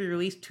supposed to be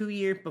released 2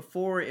 years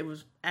before it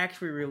was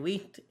actually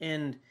released,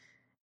 and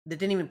they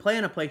didn't even play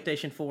on a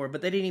PlayStation 4,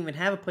 but they didn't even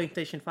have a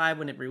PlayStation 5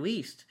 when it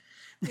released.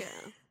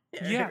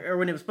 Yeah. Or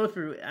when it was supposed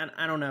to be.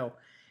 I don't know.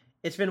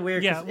 It's been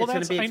weird because it's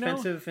going to be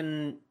expensive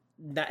and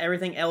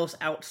everything else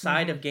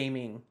outside of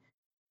gaming,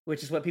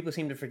 which is what people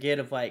seem to forget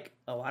of. Like,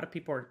 a lot of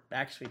people are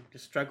actually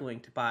just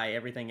struggling to buy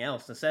everything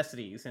else,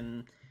 necessities,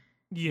 and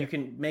you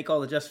can make all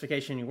the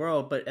justification in your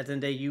world, but at the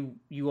end of the day,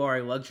 you are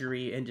a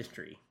luxury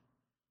industry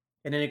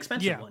and an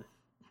expensive one.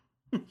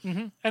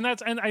 And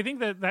I think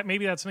that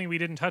maybe that's something we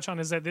didn't touch on,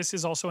 is that this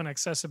is also an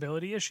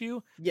accessibility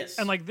issue. Yes.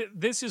 And like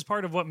this is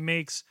part of what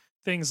makes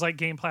things like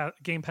Game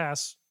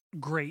Pass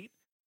great,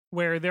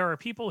 where there are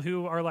people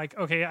who are like,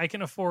 okay, I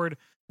can afford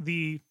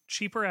the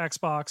cheaper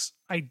Xbox.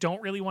 I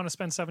don't really want to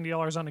spend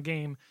 $70 on a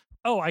game.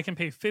 Oh, I can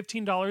pay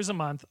 $15 a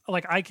month.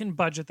 Like, I can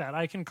budget that.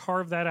 I can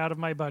carve that out of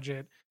my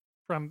budget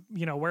from,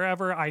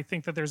 wherever I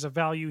think that there's a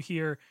value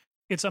here.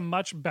 It's a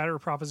much better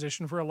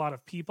proposition for a lot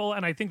of people.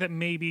 And I think that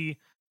maybe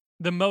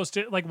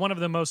one of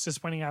the most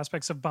disappointing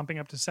aspects of bumping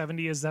up to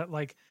 70 is that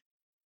like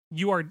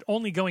you are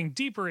only going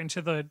deeper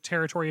into the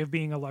territory of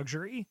being a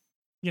luxury.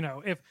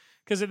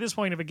 Because at this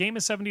point, if a game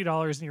is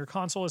 $70 and your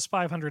console is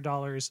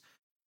 $500,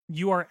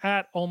 you are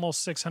at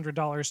almost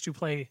 $600 to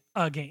play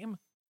a game.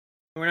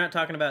 We're not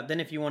talking about then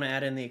if you want to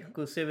add in the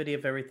exclusivity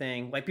of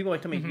everything. Like, people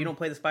like tell me, you don't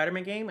play the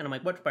Spider-Man game? And I'm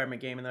like, what Spider-Man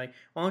game? And they're like,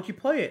 why don't you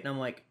play it? And I'm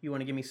like, you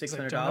want to give me $600?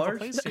 Like, don't have a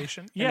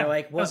PlayStation. Yeah. And they're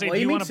like, what do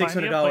you mean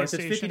 $600?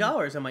 It's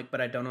 $50. I'm like,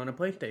 but I don't own a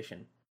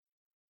PlayStation.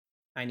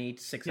 I need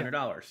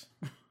 $600.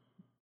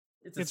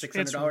 It's a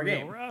 $600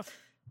 game. Rough.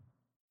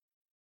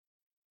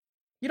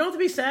 You don't have to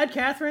be sad,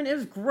 Catherine. It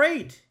was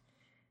great.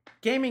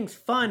 Gaming's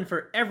fun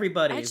for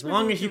everybody as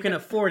long as you can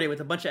afford it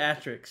with a bunch of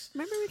asterisks.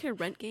 Remember we could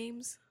rent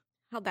games?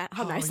 How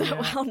nice that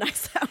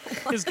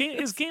was. Is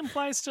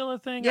GameFly still a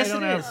thing? Yes, I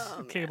don't it have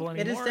is. cable anymore.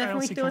 It is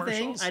definitely still a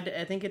thing. commercials.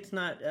 I think it's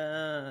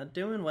not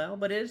doing well,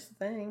 but it is a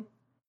thing.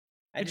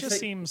 It just We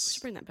seems.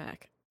 should bring that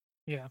back.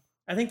 Yeah.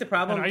 I think the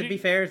problem, And to be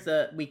fair, is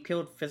that we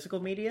killed physical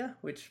media,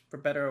 which, for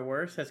better or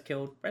worse, has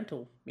killed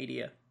rental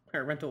media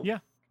or rental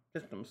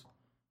systems.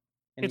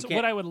 And It's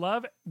what I would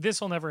love.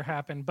 This will never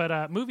happen,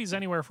 but Movies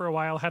Anywhere for a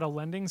while had a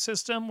lending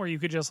system where you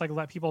could just like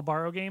let people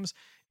borrow games.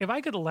 If I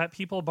could let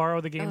people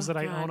borrow the games that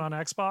I own on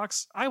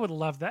Xbox, I would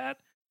love that.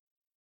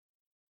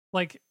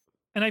 Like,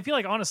 and I feel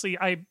like honestly,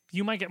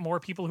 you might get more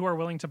people who are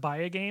willing to buy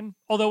a game.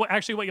 Although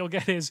actually, what you'll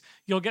get is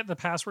you'll get the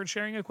password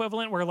sharing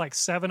equivalent, where like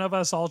 7 of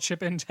us all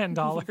chip in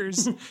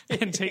 $10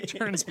 and take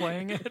turns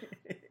playing it.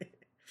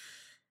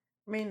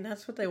 I mean,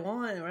 that's what they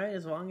want, right?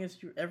 As long as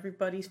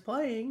everybody's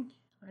playing.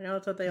 I know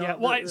that's what they all. Yeah,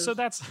 well, so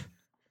that's.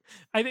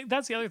 I think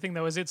that's the other thing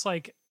though, is it's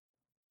like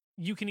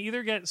you can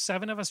either get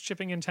 7 of us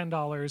chipping in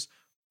 $10,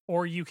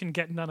 or you can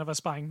get none of us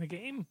buying the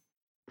game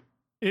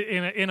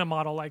in a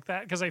model like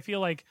that. Because I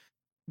feel like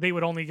they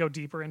would only go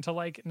deeper into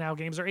like now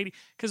games are 80.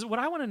 Because what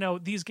I want to know,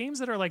 these games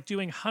that are like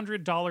doing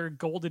 $100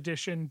 gold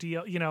edition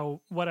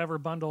deal, whatever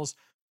bundles,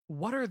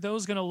 what are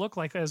those going to look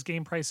like as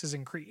game prices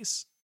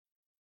increase?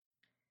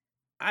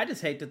 I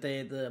just hate that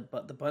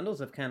the bundles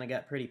have kind of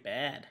got pretty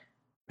bad.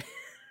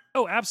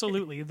 Oh,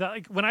 absolutely.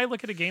 Like when I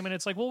look at a game and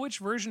it's like, well, which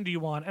version do you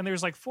want? And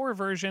there's like 4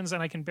 versions,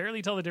 and I can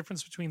barely tell the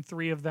difference between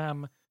 3 of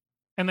them,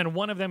 and then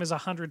one of them is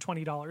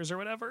 $120 or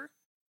whatever.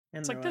 And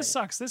It's like, this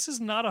sucks. This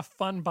is not a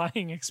fun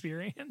buying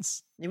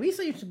experience. Yeah, we used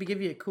to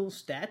give you cool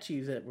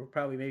statues that were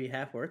probably maybe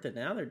half worth it.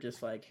 Now they're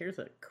just like, here's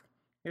a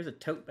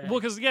tote bag.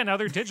 Well, because now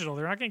they're digital.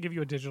 They're not going to give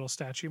you a digital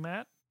statue,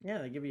 Matt. Yeah,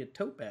 they give you a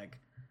tote bag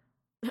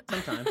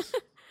sometimes.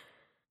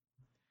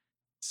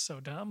 So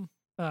dumb.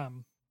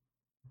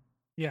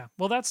 Yeah.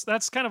 Well,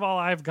 that's kind of all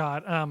I've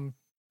got.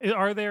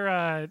 Are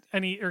there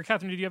any, or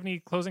Catherine, did you have any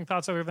closing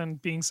thoughts other than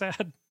being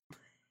sad?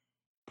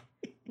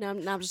 Now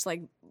I'm just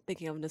like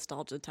thinking of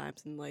nostalgia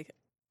times and like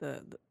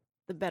the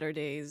better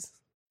days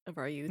of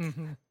our youth.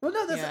 Mm-hmm. Well,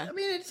 no, Yeah. I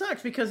mean, it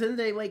sucks because then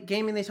they like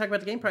gaming. They talk about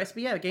the game price,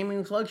 but yeah, gaming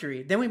was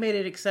luxury. Then we made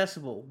it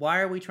accessible.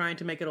 Why are we trying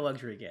to make it a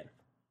luxury again?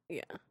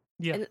 Yeah.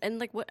 Yeah. And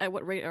like at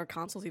what rate are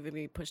consoles even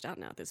being pushed out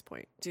now at this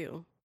point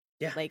too?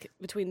 Yeah. Like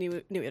between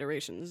new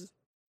iterations.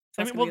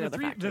 I That's mean, gonna well, be the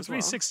another factor as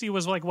well. 360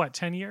 was like, what,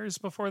 10 years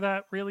before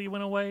that really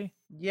went away?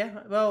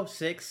 Yeah, well,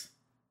 6.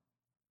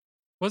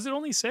 Was it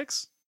only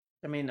 6?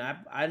 I mean,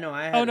 I know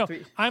I had. Oh, no.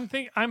 Three, I'm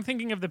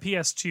thinking of the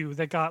PS2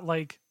 that got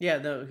like, yeah,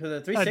 the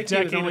 360 was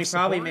decade only of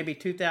probably support. maybe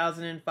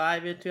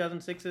 2005 and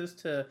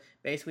 2006s to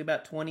basically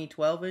about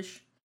 2012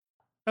 ish.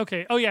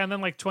 okay. Oh, yeah. And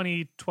then like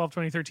 2012,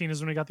 2013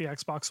 is when we got the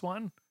Xbox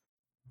One.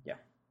 Yeah.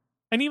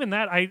 And even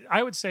that,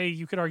 I would say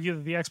you could argue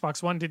that the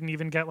Xbox One didn't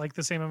even get like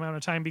the same amount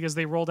of time because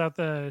they rolled out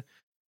the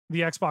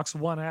Xbox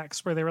One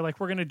X where they were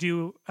like, we're going to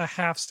do a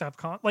half-step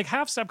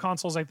half-step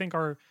consoles, I think,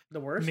 are The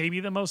worst,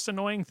 maybe the most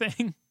annoying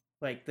thing.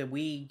 like the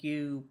Wii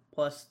U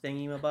Plus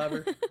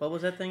thingy-mabobber. What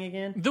was that thing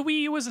again? The Wii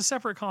U was a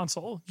separate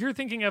console. You're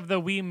thinking of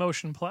the Wii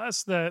Motion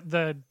Plus,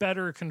 the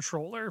better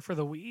controller for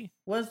the Wii.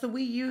 Was the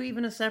Wii U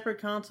even a separate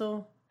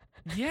console?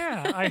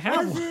 Yeah, I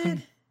have Was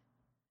one.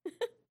 it?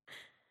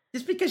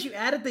 Just because you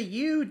added the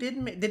U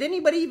did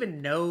anybody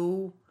even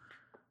know?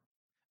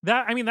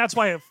 That, I mean, that's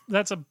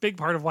a big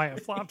part of why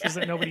it flopped is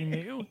that nobody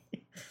knew.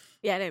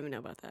 Yeah, I didn't even know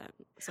about that.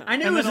 So I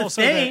knew And it was then a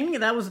also thing.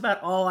 That was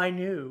about all I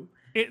knew.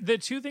 The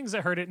 2 things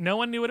that hurt it, no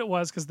one knew what it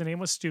was because the name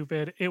was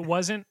stupid. It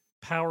wasn't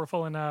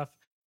powerful enough,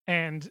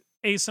 and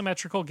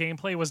asymmetrical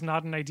gameplay was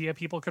not an idea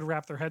people could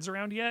wrap their heads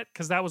around yet,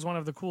 because that was one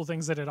of the cool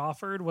things that it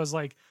offered was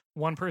like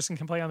one person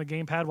can play on the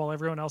gamepad while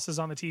everyone else is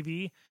on the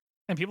TV.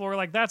 And people were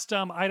like, that's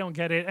dumb. I don't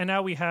get it. And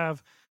now we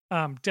have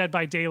Dead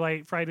by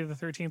Daylight, Friday the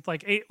 13th.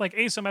 Like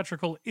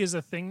asymmetrical is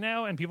a thing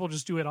now, and people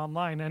just do it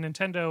online. And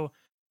Nintendo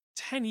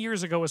 10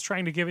 years ago was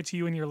trying to give it to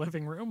you in your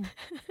living room.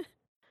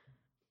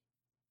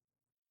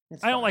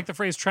 It's I don't fine. like the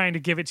phrase trying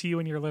to give it to you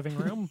in your living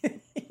room.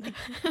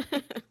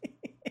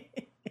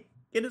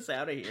 Get us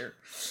out of here.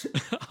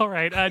 All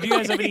right. Do you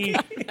guys have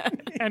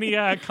any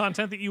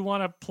content that you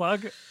want to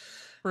plug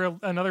for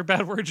another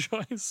bad word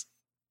choice?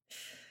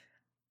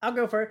 I'll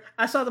go for it.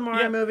 I saw the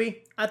Mario Yeah.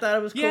 movie. I thought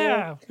it was cool.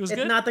 Yeah, it was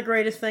it's good. not the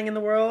greatest thing in the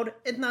world.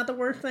 It's not the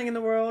worst thing in the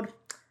world.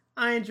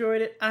 I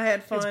enjoyed it. I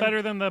had fun. It's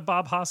better than the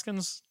Bob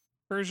Hoskins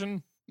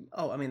version.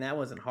 Oh, I mean, that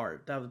wasn't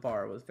hard. That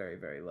bar was very,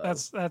 very low.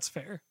 That's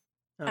fair.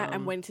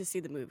 I'm waiting to see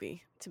the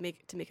movie to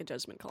make a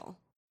judgment call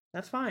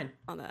That's fine.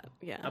 on that.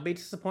 Yeah, I'll be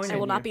disappointed. I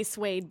will in not you. be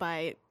swayed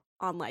by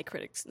online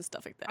critics and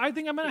stuff like that. I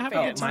think I'm gonna have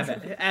Oh, a good My time.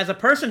 bad. As a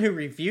person who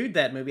reviewed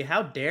that movie,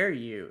 how dare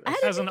you? I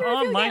didn't As an even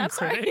review it. online I'm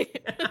sorry.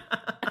 critic.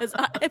 As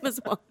I am as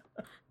well.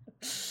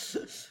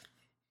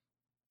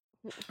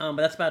 But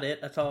that's about it.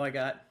 That's all I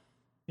got.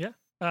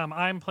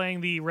 I'm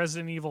playing the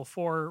Resident Evil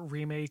 4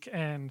 remake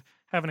and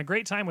having a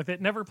great time with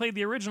it. Never played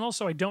the original,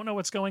 so I don't know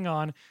what's going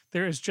on.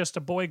 There is just a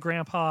boy,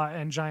 grandpa,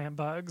 and giant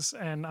bugs,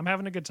 and I'm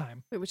having a good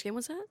time. Wait, which game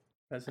was that?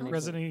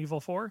 Resident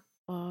Evil 4.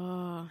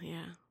 Oh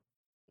yeah,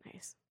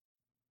 nice.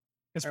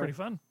 It's pretty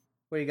fun.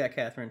 What do you got,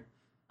 Catherine?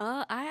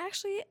 I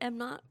actually am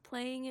not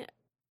playing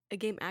a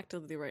game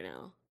actively right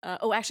now.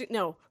 Oh, actually,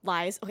 no,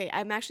 lies. Okay,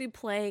 I'm actually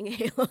playing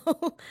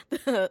Halo,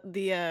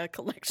 the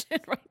collection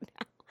right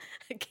now.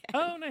 Again.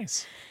 Oh,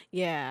 nice.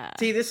 Yeah.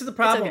 See, this is the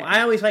problem. okay.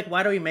 I always like,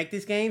 why do we make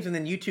these games? And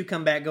then you two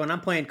come back going, I'm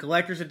playing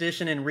collector's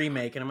edition and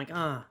remake, and I'm like,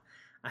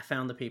 I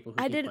found the people who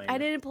I keep didn't. playing I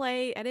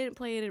it. didn't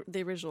play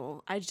the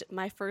original.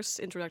 My first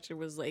introduction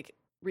was like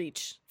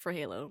Reach for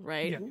Halo,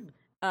 right?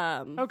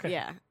 Okay.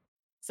 Yeah.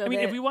 So I mean,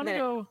 then- if we want to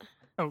then- go...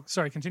 Oh,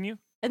 sorry, continue.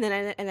 and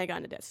then I got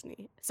into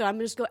Destiny. So I'm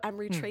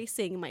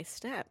retracing my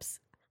steps,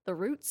 the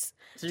roots.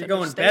 So you're to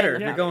going understand better.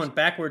 the You're going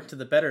backwards to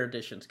the better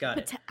editions. Got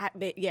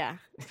it. Yeah.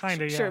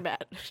 Kinda, yeah. Sure,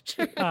 bad.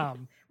 Sure.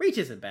 Reach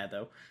isn't bad,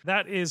 though.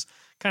 That is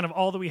kind of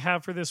all that we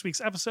have for this week's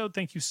episode.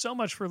 Thank you so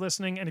much for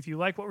listening. And if you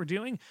like what we're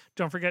doing,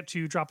 don't forget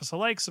to drop us a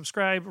like,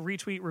 subscribe,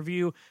 retweet,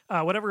 review,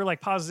 whatever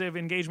like positive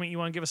engagement you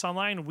want to give us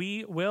online.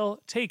 We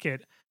will take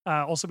it.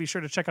 Also, be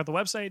sure to check out the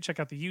website, check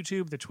out the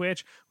YouTube, the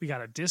Twitch. We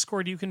got a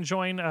Discord you can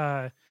join.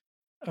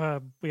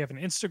 We have an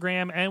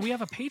Instagram, and we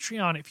have a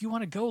Patreon. If you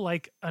want to go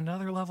like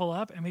another level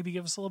up and maybe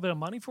give us a little bit of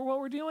money for what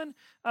we're doing,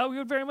 we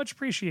would very much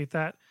appreciate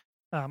that.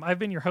 I've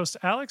been your host,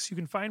 Alex. You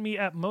can find me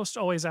at Most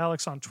Always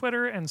Alex on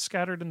Twitter and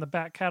scattered in the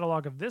back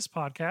catalog of this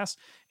podcast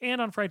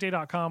and on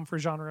Friday.com for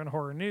genre and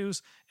horror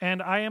news.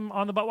 And I am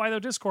on the But Why Though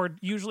Discord,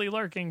 usually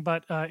lurking,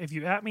 but if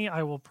you at me,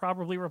 I will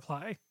probably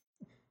reply.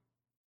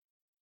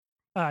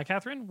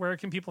 Catherine, where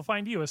can people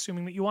find you,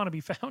 assuming that you want to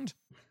be found?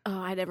 Oh,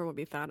 I never will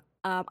be found.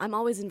 I'm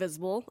always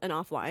invisible and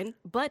offline,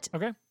 but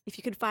Okay. if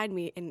you could find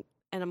me and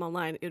I'm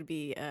online, it would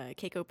be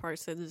Keiko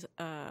Parsons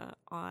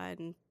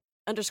on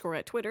 _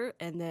 at Twitter,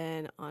 and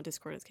then on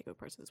Discord it's Keiko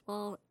Parsons as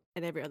well,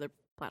 and every other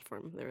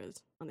platform there is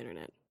on the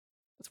internet.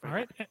 That's All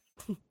right.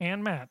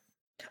 And Matt.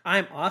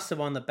 I'm also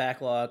on the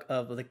backlog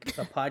of the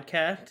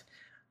podcast.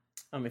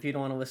 If you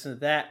don't want to listen to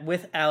that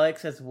with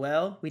Alex as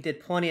well, we did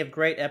plenty of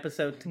great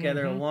episodes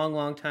together a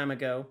long time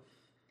ago.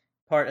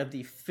 Part of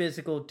the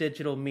physical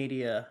digital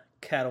media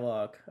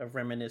catalog of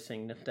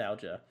Reminiscing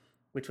Nostalgia,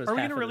 which was. Are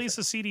we going to release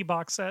a CD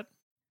box set?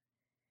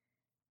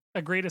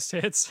 A greatest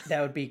hits?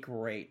 That would be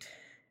great,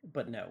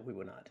 but no, we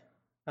would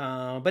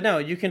not. But no,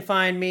 you can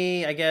find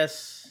me. I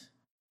guess.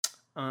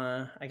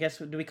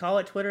 Do we call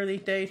it Twitter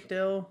these days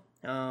still?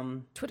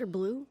 Twitter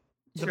Blue.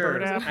 The Sure.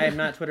 Bird app? I am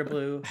not Twitter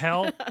Blue.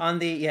 Hell? on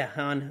the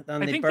I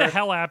think the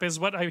Hell app is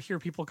what I hear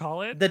people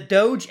call it. The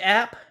Doge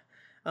app,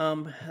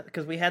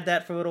 because we had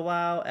that for a little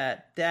while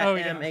at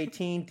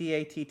DATM18,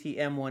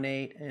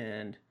 DATTM18,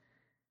 and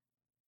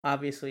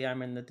obviously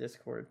I'm in the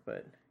Discord,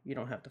 but you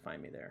don't have to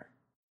find me there.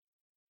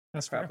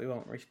 That's Probably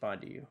won't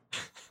respond to you.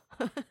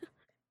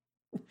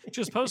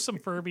 Just post some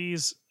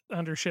Furbies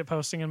under shit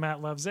posting and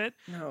Matt loves it.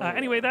 No.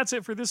 Anyway, that's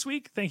it for this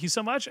week. Thank you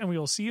so much, and we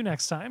will see you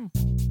next time.